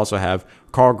 But then you also have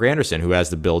Carl Granderson, who has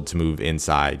the build to move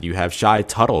inside. You have Shai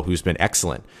Tuttle, who's been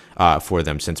excellent for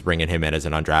them since bringing him in as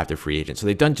an undrafted free agent. So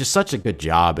they've done just such a good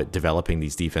job at developing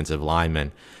these defensive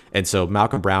linemen. And so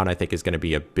Malcolm Brown, I think, is going to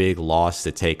be a big loss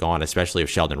to take on, especially if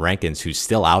Sheldon Rankins, who's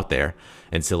still out there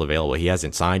and still available. He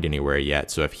hasn't signed anywhere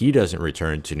yet. So if he doesn't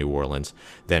return to New Orleans,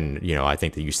 then, I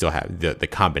think that you still have the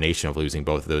combination of losing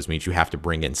both of those means you have to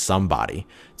bring in somebody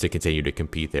to continue to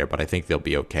compete there. But I think they'll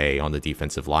be okay on the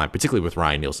defensive line, particularly with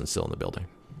Ryan Nielsen still in the building.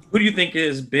 Who do you think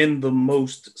has been the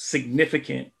most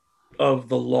significant of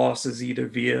the losses, either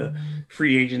via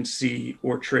free agency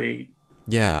or trade?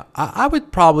 Yeah, I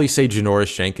would probably say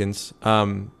Janoris Jenkins.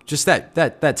 Just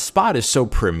that spot is so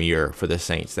premier for the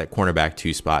Saints, that cornerback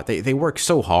 2 spot. They work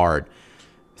so hard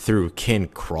through Ken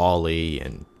Crawley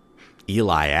and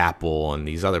Eli Apple and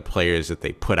these other players that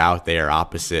they put out there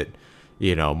opposite,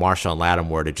 Marshawn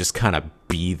Lattimore, to just kind of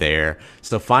be there.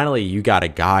 So finally, you got a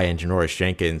guy in Janoris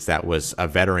Jenkins that was a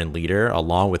veteran leader,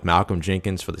 along with Malcolm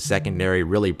Jenkins for the secondary,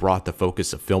 really brought the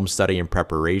focus of film study and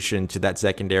preparation to that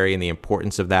secondary and the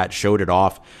importance of that, showed it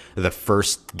off the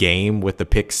first game with the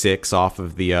pick 6 off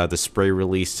of the spray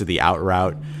release to the out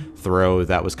route throw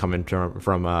that was coming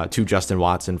from to Justin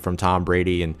Watson from Tom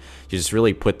Brady, and you just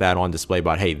really put that on display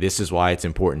about, hey, this is why it's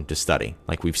important to study.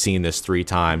 Like, we've seen this 3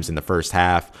 times in the first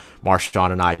half.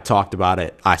 Marshawn and I talked about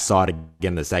it. I saw it again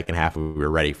in the second half. We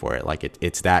were ready for it. Like,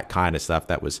 it's that kind of stuff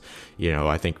that was,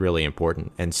 I think really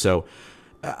important. And so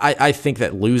I think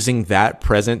that losing that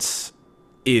presence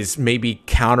is maybe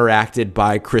counteracted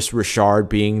by Chris Richard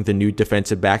being the new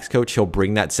defensive backs coach. He'll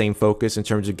bring that same focus in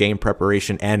terms of game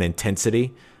preparation and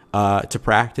intensity to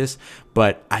practice,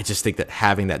 but I just think that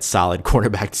having that solid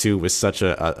cornerback 2 was such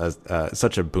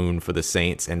a boon for the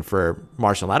Saints and for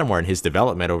Marshawn Lattimore and his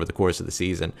development over the course of the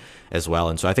season as well.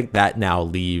 And so I think that now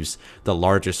leaves the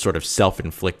largest sort of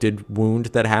self-inflicted wound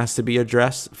that has to be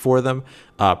addressed for them.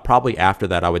 Probably after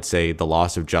that, I would say the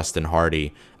loss of Justin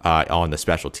Hardy on the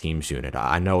special teams unit.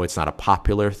 I know it's not a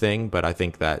popular thing, but I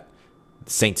think that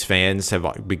Saints fans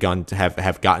have begun to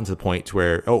have gotten to the point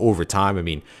where over time, I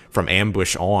mean, from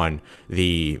ambush on,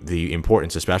 the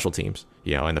importance of special teams,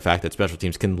 and the fact that special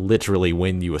teams can literally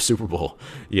win you a Super Bowl,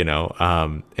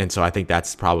 and so I think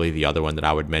that's probably the other one that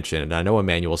I would mention. And I know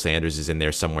Emmanuel Sanders is in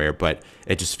there somewhere, but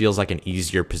it just feels like an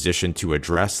easier position to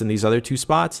address than these other 2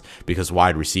 spots because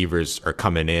wide receivers are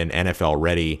coming in NFL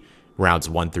ready rounds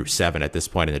 1 through 7 at this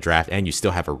point in the draft, and you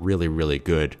still have a really, really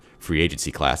good free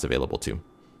agency class available too.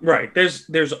 Right.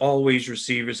 There's always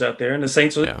receivers out there, and the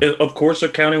Saints, of course, are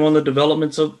counting on the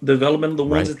development of the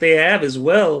ones that they have as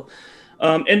well.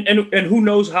 And who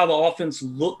knows how the offense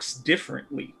looks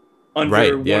differently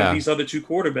under one of these other 2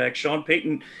 quarterbacks. Sean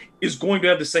Payton is going to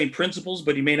have the same principles,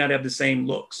 but he may not have the same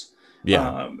looks.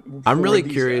 Yeah, I'm really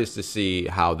curious to see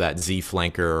how that Z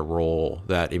flanker role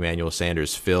that Emmanuel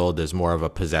Sanders filled as more of a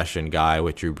possession guy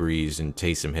with Drew Brees and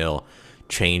Taysom Hill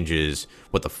changes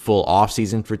what the full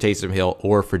offseason for Taysom Hill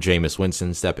or for Jameis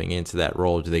Winston stepping into that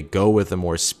role. Do they go with a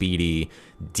more speedy,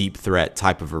 deep threat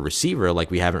type of a receiver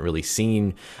like we haven't really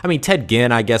seen? I mean, Ted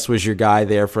Ginn, I guess, was your guy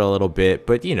there for a little bit,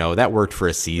 but, that worked for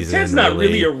a season. Ted's not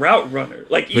really a route runner.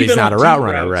 But he's not a route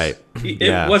runner, right?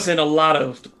 It wasn't a lot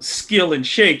of skill and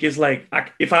shake. It's like,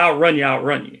 if I outrun you, I'll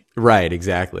outrun you. Right,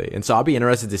 exactly. And so I'll be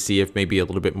interested to see if maybe a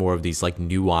little bit more of these like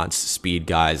nuanced speed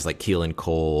guys like Keelan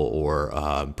Cole or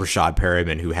Brashad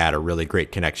Perriman, who had a really great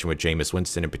connection with Jameis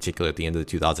Winston in particular at the end of the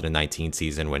 2019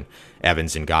 season when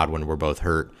Evans and Godwin were both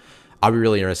hurt. I'll be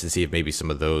really interested to see if maybe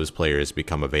some of those players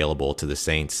become available to the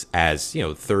Saints as,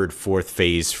 3rd, 4th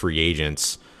phase free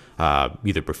agents,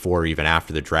 either before or even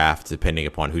after the draft, depending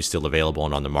upon who's still available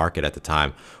and on the market at the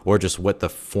time, or just what the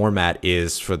format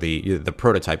is for the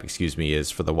prototype,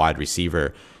 is for the wide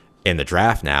receiver in the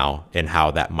draft now, and how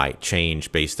that might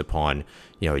change based upon,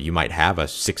 you might have a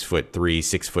 6'3",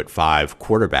 6'5"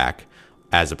 quarterback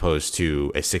as opposed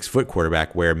to a 6-foot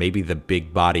quarterback where maybe the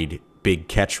big-bodied, big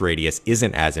catch radius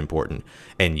isn't as important,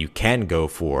 and you can go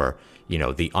for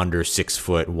the under 6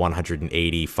 foot,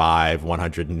 185,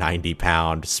 190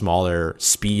 pound, smaller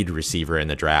speed receiver in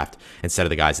the draft instead of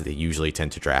the guys that they usually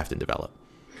tend to draft and develop.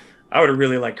 I would have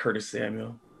really liked Curtis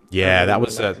Samuel. Yeah, that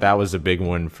was a big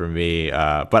one for me.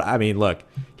 But I mean, look,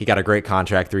 he got a great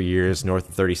contract, 3 years, north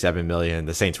of $37 million.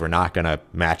 The Saints were not going to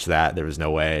match that. There was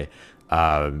no way.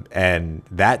 And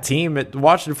that team, the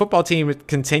Washington football team, it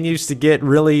continues to get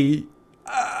really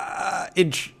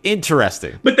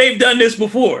interesting. But they've done this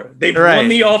before. They've won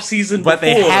the offseason before. But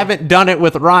they haven't done it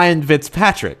with Ryan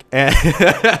Fitzpatrick,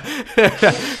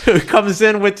 who comes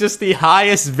in with just the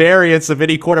highest variance of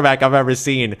any quarterback I've ever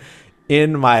seen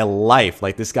in my life.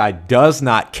 Like, this guy does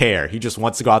not care. He just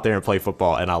wants to go out there and play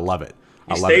football, and I love it.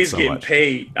 He stays getting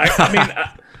paid.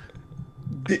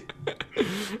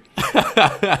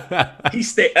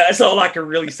 That's all I can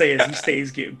really say is he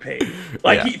stays getting paid.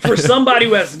 For somebody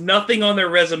who has nothing on their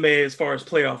resume as far as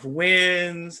playoff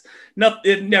wins,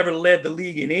 it never led the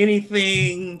league in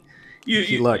anything.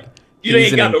 You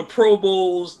ain't got no Pro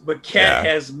Bowls, but Cat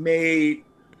has made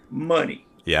money.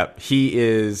 Yep, he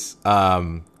is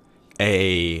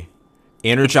a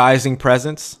energizing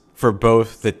presence for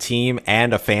both the team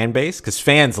and a fan base, because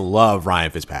fans love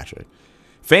Ryan Fitzpatrick.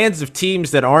 Fans of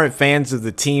teams that aren't fans of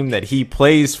the team that he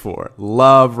plays for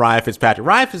love Ryan Fitzpatrick.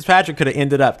 Ryan Fitzpatrick could have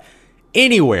ended up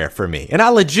anywhere for me. And I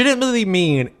legitimately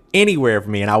mean anywhere for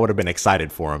me, and I would have been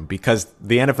excited for him because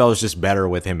the NFL is just better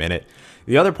with him in it.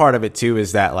 The other part of it, too,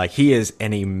 is that he's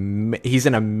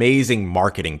an amazing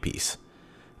marketing piece.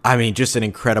 I mean, just an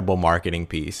incredible marketing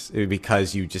piece,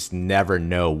 because you just never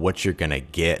know what you're going to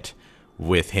get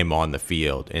with him on the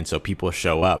field. And so people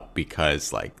show up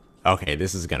because, okay,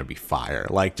 this is going to be fire.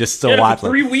 Just to watch. For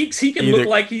 3 weeks, he can look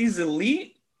like he's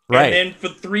elite. Right. And then for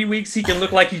 3 weeks, he can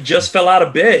look like he just fell out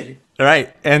of bed.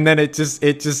 Right. And then it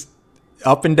just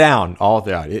up and down all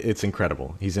throughout. It's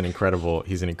incredible. He's an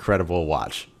incredible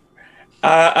watch.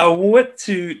 I want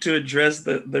to address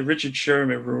the Richard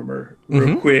Sherman rumor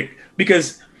real quick,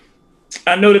 because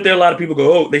I know that there are a lot of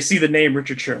people they see the name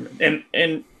Richard Sherman.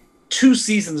 And 2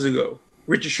 seasons ago,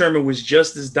 Richard Sherman was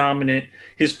just as dominant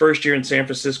his first year in San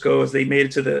Francisco as they made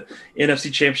it to the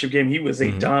NFC Championship game. He was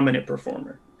a dominant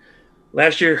performer.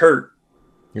 Last year hurt.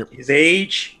 Yep. His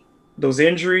age, those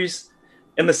injuries,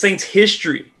 and the Saints'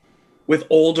 history with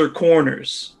older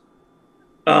corners.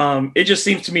 It just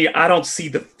seems to me I don't see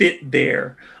the fit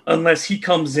there unless he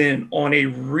comes in on a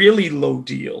really low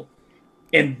deal.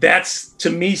 And that's, to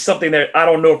me, something that I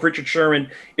don't know if Richard Sherman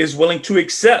is willing to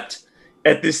accept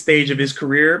at this stage of his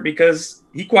career, because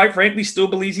he quite frankly still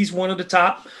believes he's one of the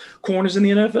top corners in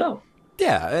the NFL.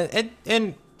 Yeah,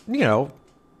 and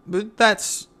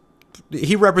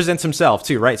he represents himself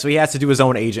too, right? So he has to do his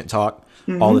own agent talk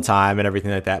all the time and everything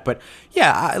like that. But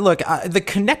yeah, the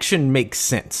connection makes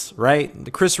sense,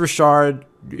 right? Chris Richard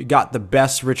got the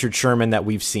best Richard Sherman that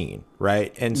we've seen,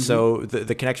 right? And so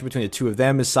the connection between the two of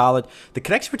them is solid. The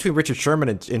connection between Richard Sherman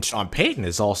and Sean Payton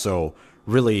is also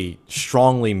really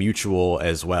strongly mutual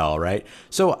as well, right?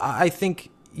 So I think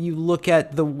you look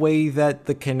at the way that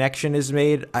the connection is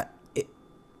made,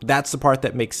 that's the part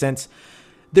that makes sense.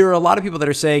 There are a lot of people that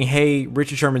are saying, hey,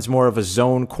 Richard Sherman's more of a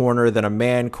zone corner than a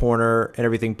man corner and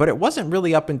everything, but it wasn't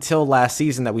really up until last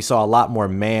season that we saw a lot more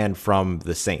man from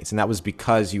the Saints, and that was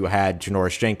because you had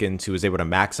Janoris Jenkins, who was able to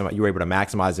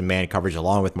maximize the man coverage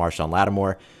along with Marshawn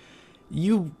Lattimore.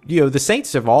 The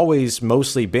Saints have always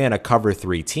mostly been a cover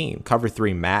 3 team, cover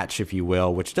 3 match, if you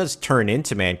will, which does turn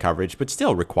into man coverage, but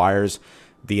still requires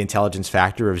the intelligence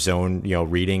factor of zone,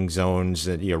 reading zones,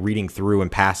 reading through and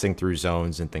passing through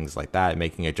zones and things like that, and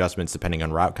making adjustments depending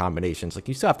on route combinations.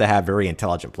 You still have to have very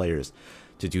intelligent players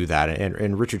to do that.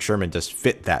 And Richard Sherman does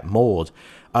fit that mold.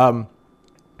 That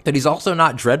he's also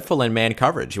not dreadful in man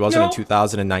coverage. He wasn't in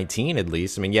 2019, at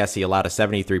least. I mean, yes, he allowed a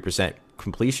 73%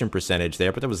 completion percentage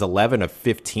there, but there was 11 of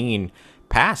 15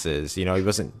 passes. He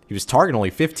was targeted only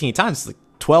 15 times,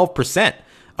 12%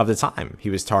 of the time he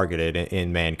was targeted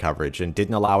in man coverage, and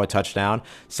didn't allow a touchdown,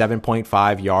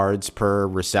 7.5 yards per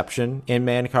reception in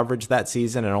man coverage that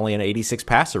season, and only an 86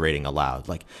 passer rating allowed.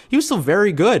 He was still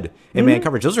very good in man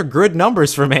coverage. Those are good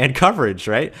numbers for man coverage,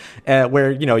 right?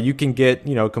 Where, you can get,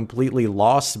 completely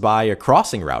lost by a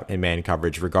crossing route in man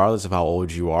coverage, regardless of how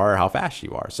old you are or how fast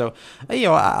you are. So,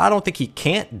 I don't think he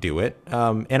can't do it.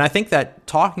 And I think that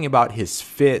talking about his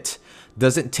fit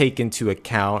doesn't take into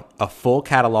account a full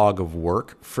catalog of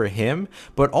work for him,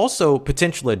 but also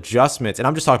potential adjustments. And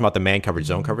I'm just talking about the man coverage,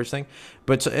 zone coverage thing.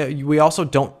 But we also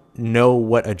don't know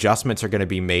what adjustments are going to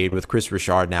be made with Chris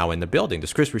Richard now in the building.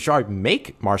 Does Chris Richard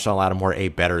make Marshawn Lattimore a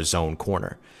better zone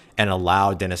corner and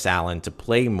allow Dennis Allen to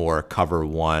play more cover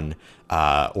 1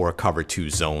 or cover 2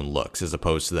 zone looks, as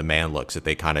opposed to the man looks that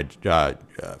they kind of, I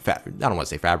don't want to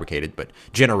say fabricated, but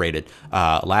generated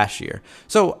last year?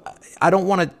 So I don't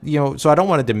want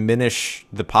to, diminish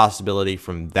the possibility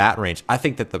from that range. I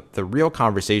think that the real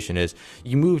conversation is,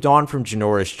 you moved on from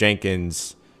Janoris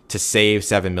Jenkins to save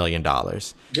 $7 million.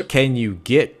 Yep. Can you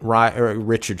get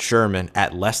Richard Sherman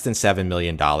at less than $7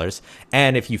 million?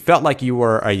 And if you felt like you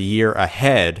were a year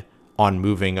ahead on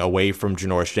moving away from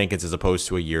Janoris Jenkins as opposed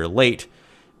to a year late,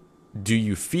 do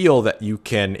you feel that you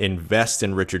can invest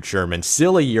in Richard Sherman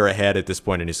still a year ahead at this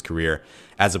point in his career,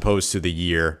 as opposed to the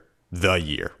year,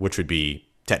 which would be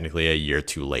technically a year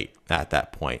too late at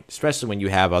that point, especially when you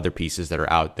have other pieces that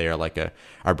are out there like a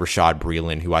Brashad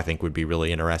Breeland, who I think would be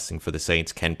really interesting for the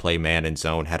Saints, can play man and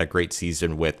zone, had a great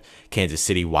season with Kansas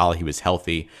City while he was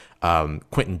healthy.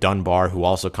 Quentin Dunbar, who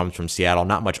also comes from Seattle,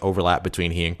 not much overlap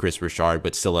between he and Chris Richard,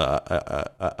 but still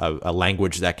a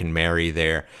language that can marry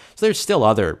there. So there's still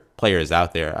other players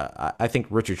out there. I think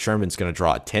Richard Sherman's going to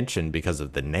draw attention because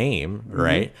of the name,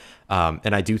 right?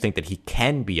 And I do think that he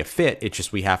can be a fit. It's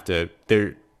just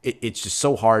it's just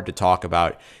so hard to talk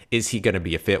about, is he going to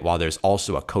be a fit while there's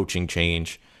also a coaching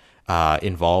change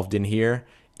involved in here.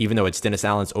 Even though it's Dennis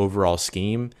Allen's overall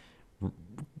scheme,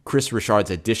 Chris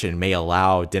Richard's addition may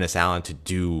allow Dennis Allen to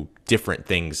do different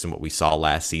things than what we saw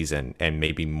last season, and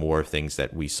maybe more things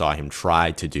that we saw him try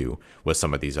to do with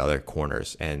some of these other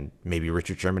corners. And maybe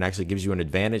Richard Sherman actually gives you an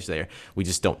advantage there. We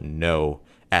just don't know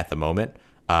at the moment.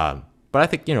 But I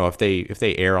think, if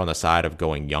they err on the side of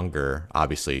going younger,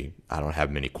 obviously I don't have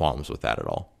many qualms with that at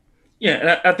all. Yeah, and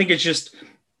I think it's just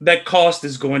that cost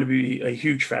is going to be a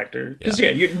huge factor. Because,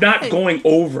 you're not going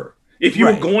over. If you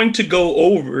were going to go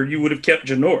over, you would have kept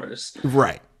Janoris.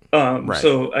 Right.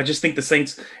 So I just think the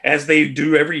Saints, as they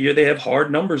do every year, they have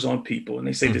hard numbers on people. And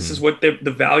they say, this is what the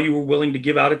value we're willing to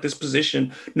give out at this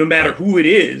position, no matter who it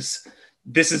is.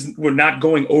 We're not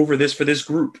going over this for this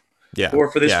group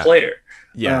or for this player.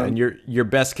 Yeah, and your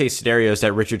best case scenario is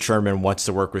that Richard Sherman wants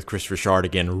to work with Chris Richard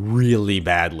again really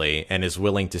badly and is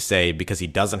willing to say, because he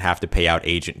doesn't have to pay out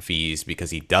agent fees,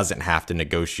 because he doesn't have to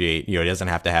negotiate, he doesn't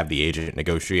have to have the agent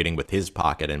negotiating with his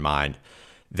pocket in mind,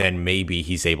 then maybe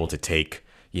he's able to take,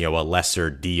 a lesser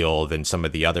deal than some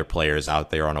of the other players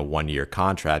out there on a 1-year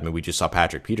contract. I mean, we just saw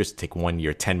Patrick Peterson take 1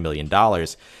 year, $10 million.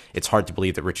 It's hard to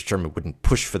believe that Richard Sherman wouldn't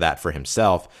push for that for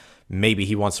himself. Maybe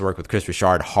he wants to work with Chris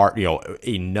Richard hard,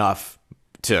 enough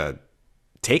to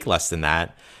take less than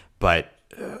that, but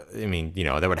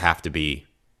that would have to be,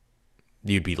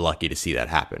 you'd be lucky to see that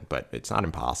happen, but it's not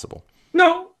impossible.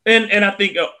 No, and I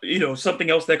think something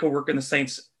else that could work in the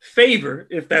Saints' favor,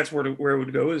 if that's where it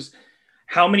would go, is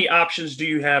how many options do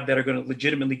you have that are going to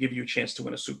legitimately give you a chance to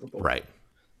win a Super Bowl? Right.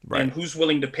 And who's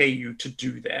willing to pay you to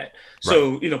do that?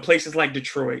 So places like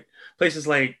Detroit, places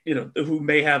like who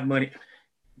may have money.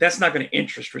 That's not going to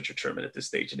interest Richard Sherman at this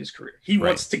stage in his career. He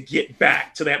wants to get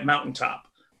back to that mountaintop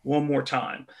one more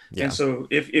time. Yeah. And so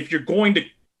if you're going to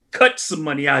cut some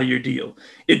money out of your deal,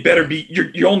 it better be,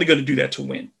 you're only going to do that to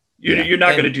win. You're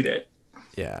not going to do that.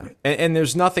 Yeah. And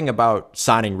there's nothing about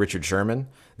signing Richard Sherman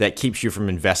that keeps you from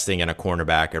investing in a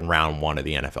cornerback in round 1 of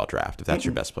the NFL draft, if that's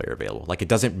your best player available. Like, it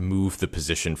doesn't move the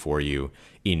position for you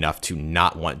enough to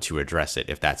not want to address it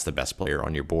if that's the best player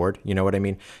on your board. You know what I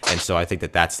mean? And so I think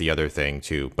that that's the other thing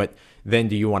too. But then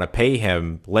do you want to pay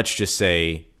him? Let's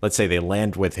say they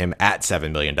land with him at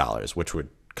 $7 million, which would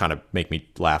kind of make me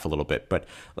laugh a little bit. But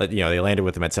they landed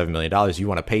with him at $7 million. You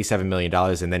want to pay $7 million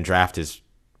and then draft his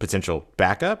potential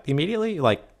backup immediately?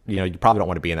 Like, you probably don't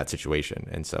want to be in that situation.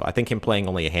 And so I think him playing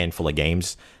only a handful of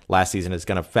games last season is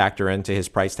going to factor into his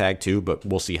price tag too, but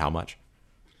we'll see how much.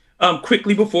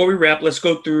 Quickly before we wrap, let's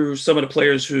go through some of the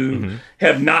players who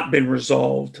have not been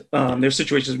resolved. Their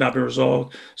situations have not been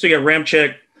resolved. So you got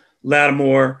Ramczyk,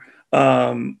 Lattimore,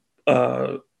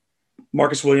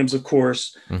 Marcus Williams, of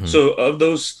course. So of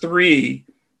those three,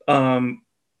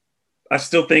 I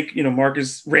still think,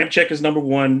 Ramczyk is number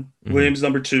 1, Williams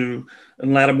number 2,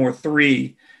 and Lattimore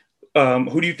 3.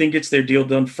 Who do you think gets their deal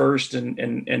done first,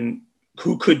 and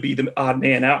who could be the odd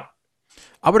man out?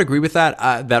 I would agree with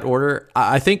that order.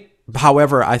 I think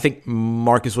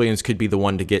Marcus Williams could be the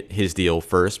one to get his deal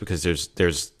first, because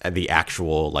there's the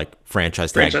actual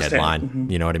franchise tag deadline.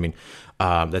 You know what I mean?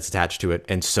 That's attached to it.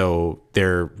 And so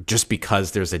just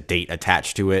because there's a date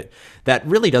attached to it, that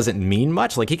really doesn't mean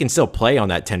much. Like, he can still play on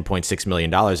that $10.6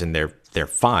 million and they're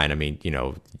fine. I mean,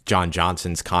 John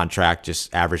Johnson's contract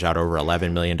just averaged out over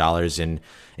 $11 million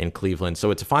in Cleveland.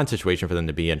 So it's a fine situation for them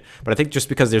to be in. But I think just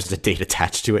because there's a date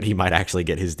attached to it, he might actually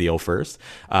get his deal first.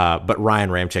 But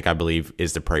Ryan Ramczyk, I believe,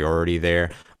 is the priority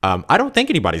there. I don't think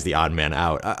anybody's the odd man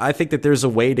out. I think that there's a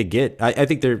way to get, I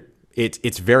think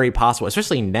it's very possible,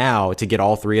 especially now, to get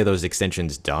all 3 of those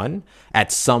extensions done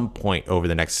at some point over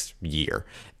the next year.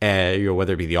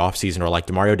 Whether it be the offseason or like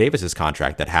DeMario Davis's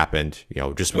contract that happened,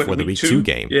 just before the week 2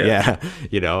 game. Yeah.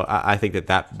 I think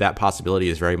that possibility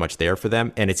is very much there for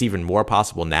them. And it's even more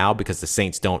possible now because the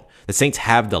Saints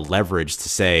have the leverage to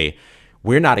say,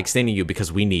 we're not extending you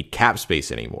because we need cap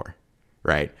space anymore,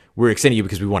 right? We're extending you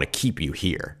because we want to keep you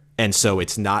here. And so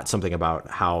it's not something about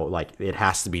how like it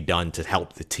has to be done to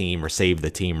help the team or save the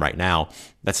team right now.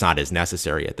 That's not as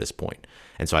necessary at this point.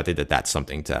 And so I think that that's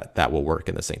something that will work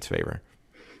in the Saints' favor.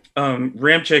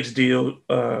 Ramczyk's deal,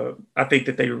 I think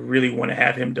that they really want to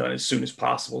have him done as soon as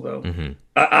possible, though. Mm-hmm.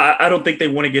 I don't think they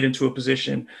want to get into a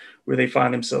position where they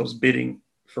find themselves bidding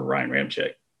for Ryan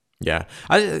Ramczyk. Yeah,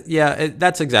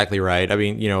 that's exactly right. I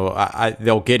mean,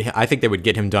 I think they would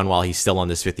get him done while he's still on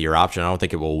this 5th-year option. I don't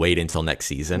think it will wait until next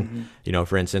season,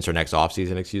 for instance, or next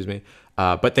offseason, excuse me.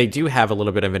 But they do have a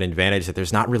little bit of an advantage that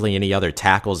there's not really any other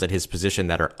tackles at his position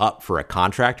that are up for a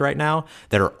contract right now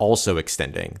that are also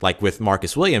extending. Like with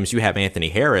Marcus Williams, you have Anthony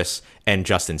Harris and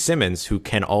Justin Simmons who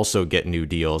can also get new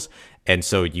deals. And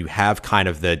so you have kind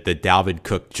of the Dalvin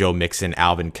Cook, Joe Mixon,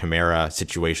 Alvin Kamara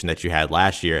situation that you had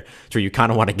last year. So you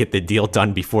kind of want to get the deal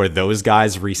done before those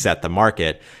guys reset the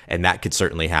market. And that could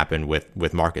certainly happen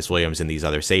with Marcus Williams and these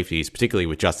other safeties, particularly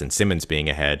with Justin Simmons being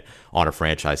ahead on a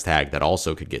franchise tag that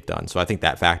also could get done. So I think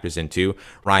that factors into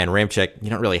Ryan Ramczyk. You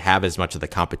don't really have as much of the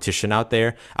competition out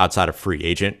there outside of free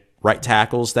agent right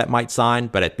tackles that might sign.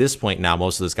 But at this point now,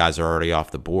 most of those guys are already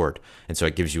off the board. And so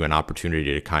it gives you an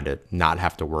opportunity to kind of not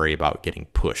have to worry about getting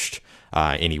pushed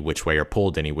any which way or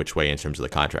pulled any which way in terms of the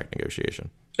contract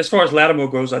negotiation. As far as Lattimore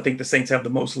goes, I think the Saints have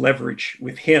the most leverage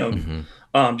with him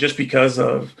just because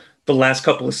of the last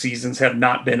couple of seasons have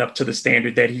not been up to the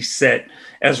standard that he set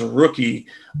as a rookie.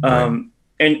 And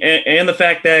the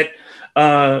fact that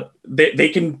they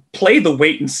can play the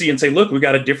wait and see and say, look, we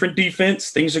got a different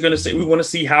defense. Things are going to say, we want to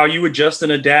see how you adjust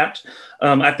and adapt.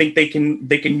 I think they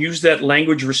can use that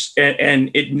language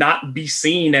and it not be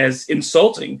seen as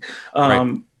insulting.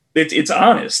 It's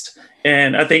honest.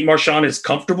 And I think Marshawn is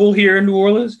comfortable here in New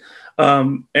Orleans.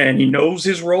 And he knows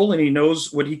his role and he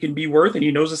knows what he can be worth. And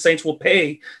he knows the Saints will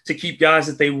pay to keep guys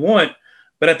that they want.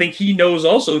 But I think he knows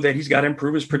also that he's got to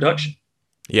improve his production.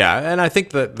 Yeah, and I think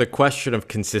that the question of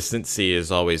consistency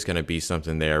is always going to be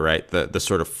something there, right? The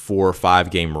sort of 4 or 5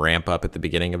 game ramp up at the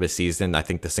beginning of a season, I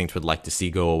think the Saints would like to see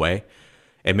go away.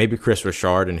 And maybe Chris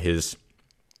Richard and his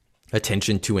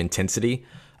attention to intensity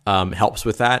helps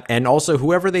with that. And also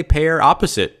whoever they pair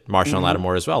opposite Marshawn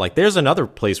Lattimore as well. Like there's another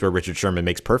place where Richard Sherman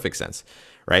makes perfect sense,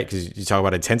 right? Because you talk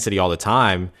about intensity all the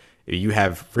time. You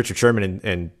have Richard Sherman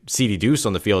and CeeDee Deuce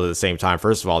on the field at the same time.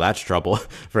 First of all, that's trouble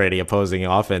for any opposing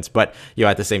offense. But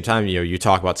at the same time, you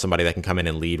talk about somebody that can come in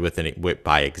and lead with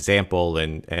by example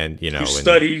and who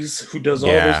studies, who does all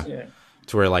this. Yeah.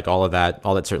 To where like all that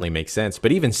certainly makes sense.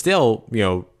 But even still,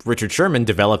 Richard Sherman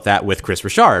developed that with Chris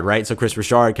Richard, right? So Chris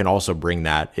Richard can also bring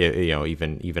that,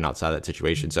 even outside that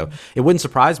situation. So it wouldn't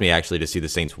surprise me actually to see the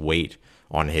Saints wait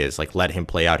on his, like, let him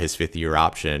play out his 5th-year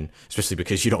option, especially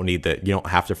because you don't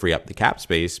have to free up the cap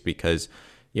space because,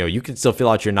 you can still fill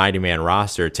out your 90-man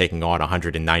roster taking on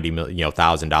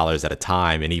 $190,000 at a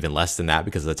time and even less than that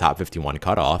because of the top 51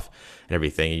 cutoff and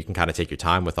everything. You can kind of take your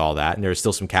time with all that. And there's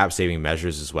still some cap saving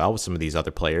measures as well with some of these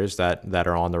other players that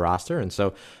are on the roster. And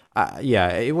so,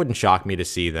 it wouldn't shock me to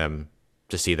see them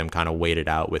kind of wait it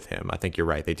out with him. I think you're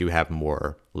right. They do have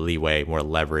more leeway, more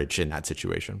leverage in that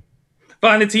situation.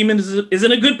 Fine, the team is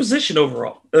in a good position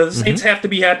overall. The Saints have to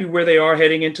be happy where they are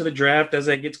heading into the draft as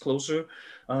that gets closer.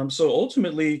 So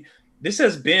ultimately, this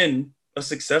has been a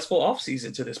successful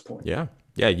offseason to this point. Yeah.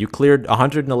 You cleared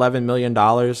 $111 million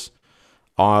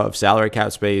of salary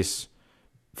cap space,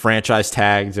 franchise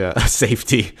tagged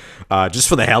safety, just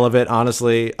for the hell of it,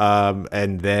 honestly.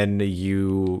 And then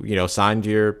you signed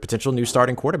your potential new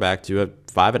starting quarterback to a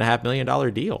 $5.5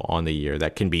 million deal on the year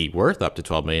that can be worth up to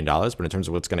 $12 million. But in terms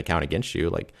of what's going to count against you,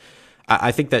 like,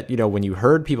 I think that, when you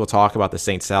heard people talk about the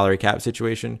Saints salary cap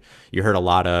situation, you heard a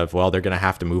lot of, well, they're going to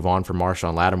have to move on from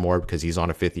Marshawn Lattimore because he's on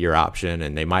a 5th-year option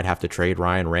and they might have to trade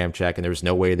Ryan Ramczyk and there's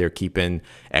no way they're keeping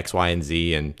X, Y, and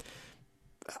Z. And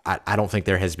I don't think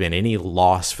there has been any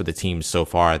loss for the team so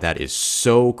far that is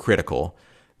so critical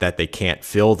that they can't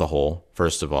fill the hole,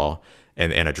 first of all,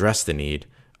 and address the need.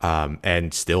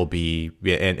 And still be,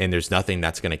 and there's nothing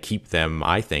that's going to keep them,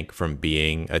 I think, from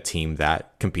being a team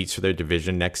that competes for their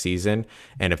division next season.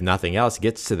 And if nothing else,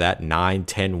 gets to that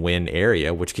 9-10 win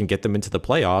area, which can get them into the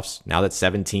playoffs now that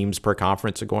 7 teams per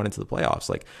conference are going into the playoffs.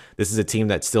 Like, this is a team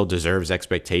that still deserves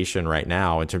expectation right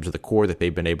now in terms of the core that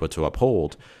they've been able to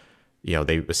uphold.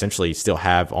 They essentially still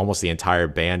have almost the entire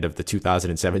band of the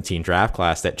 2017 draft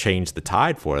class that changed the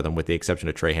tide for them, with the exception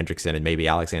of Trey Hendrickson and maybe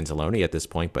Alex Anzalone at this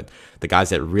point. But the guys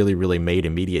that really, really made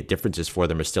immediate differences for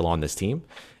them are still on this team,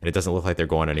 and it doesn't look like they're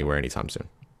going anywhere anytime soon.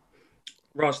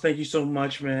 Ross, thank you so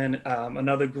much, man.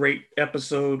 Another great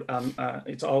episode.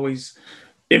 It's always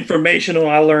informational.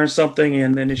 I learned something,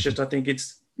 and then it's just, I think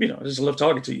it's, I just love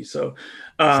talking to you. So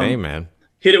same, man.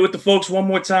 hit it with the folks one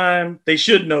more time. They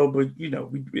should know, but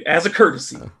as a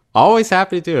courtesy. Always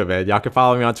happy to do it, man. Y'all can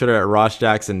follow me on Twitter at Ross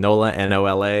Jackson Nola,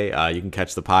 Nola. You can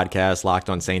catch the podcast Locked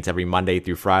on Saints every Monday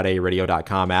through Friday,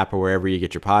 radio.com app or wherever you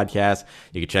get your podcasts.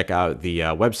 You can check out the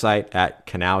website at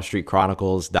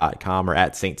canalstreetchronicles.com or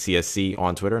at Saint CSC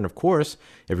on Twitter. And of course,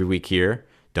 every week here,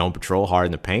 Dome Patrol, Hard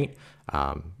in the Paint.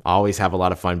 Always have a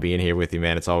lot of fun being here with you,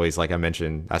 man. It's always, like I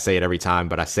mentioned, I say it every time,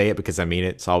 but I say it because I mean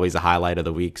it. It's always a highlight of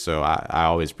the week. So I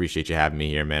always appreciate you having me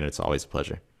here, man. It's always a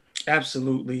pleasure.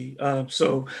 Absolutely.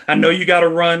 So I know you got to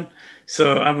run.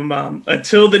 So I'm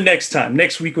until the next time,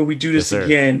 next week when we do this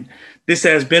again, this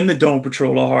has been the Dome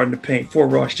Patrol of Hard in the Paint. For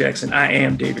Ross Jackson, I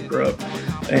am David Grubb,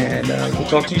 and we'll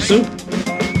talk to you soon.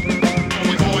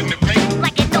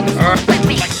 All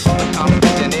right.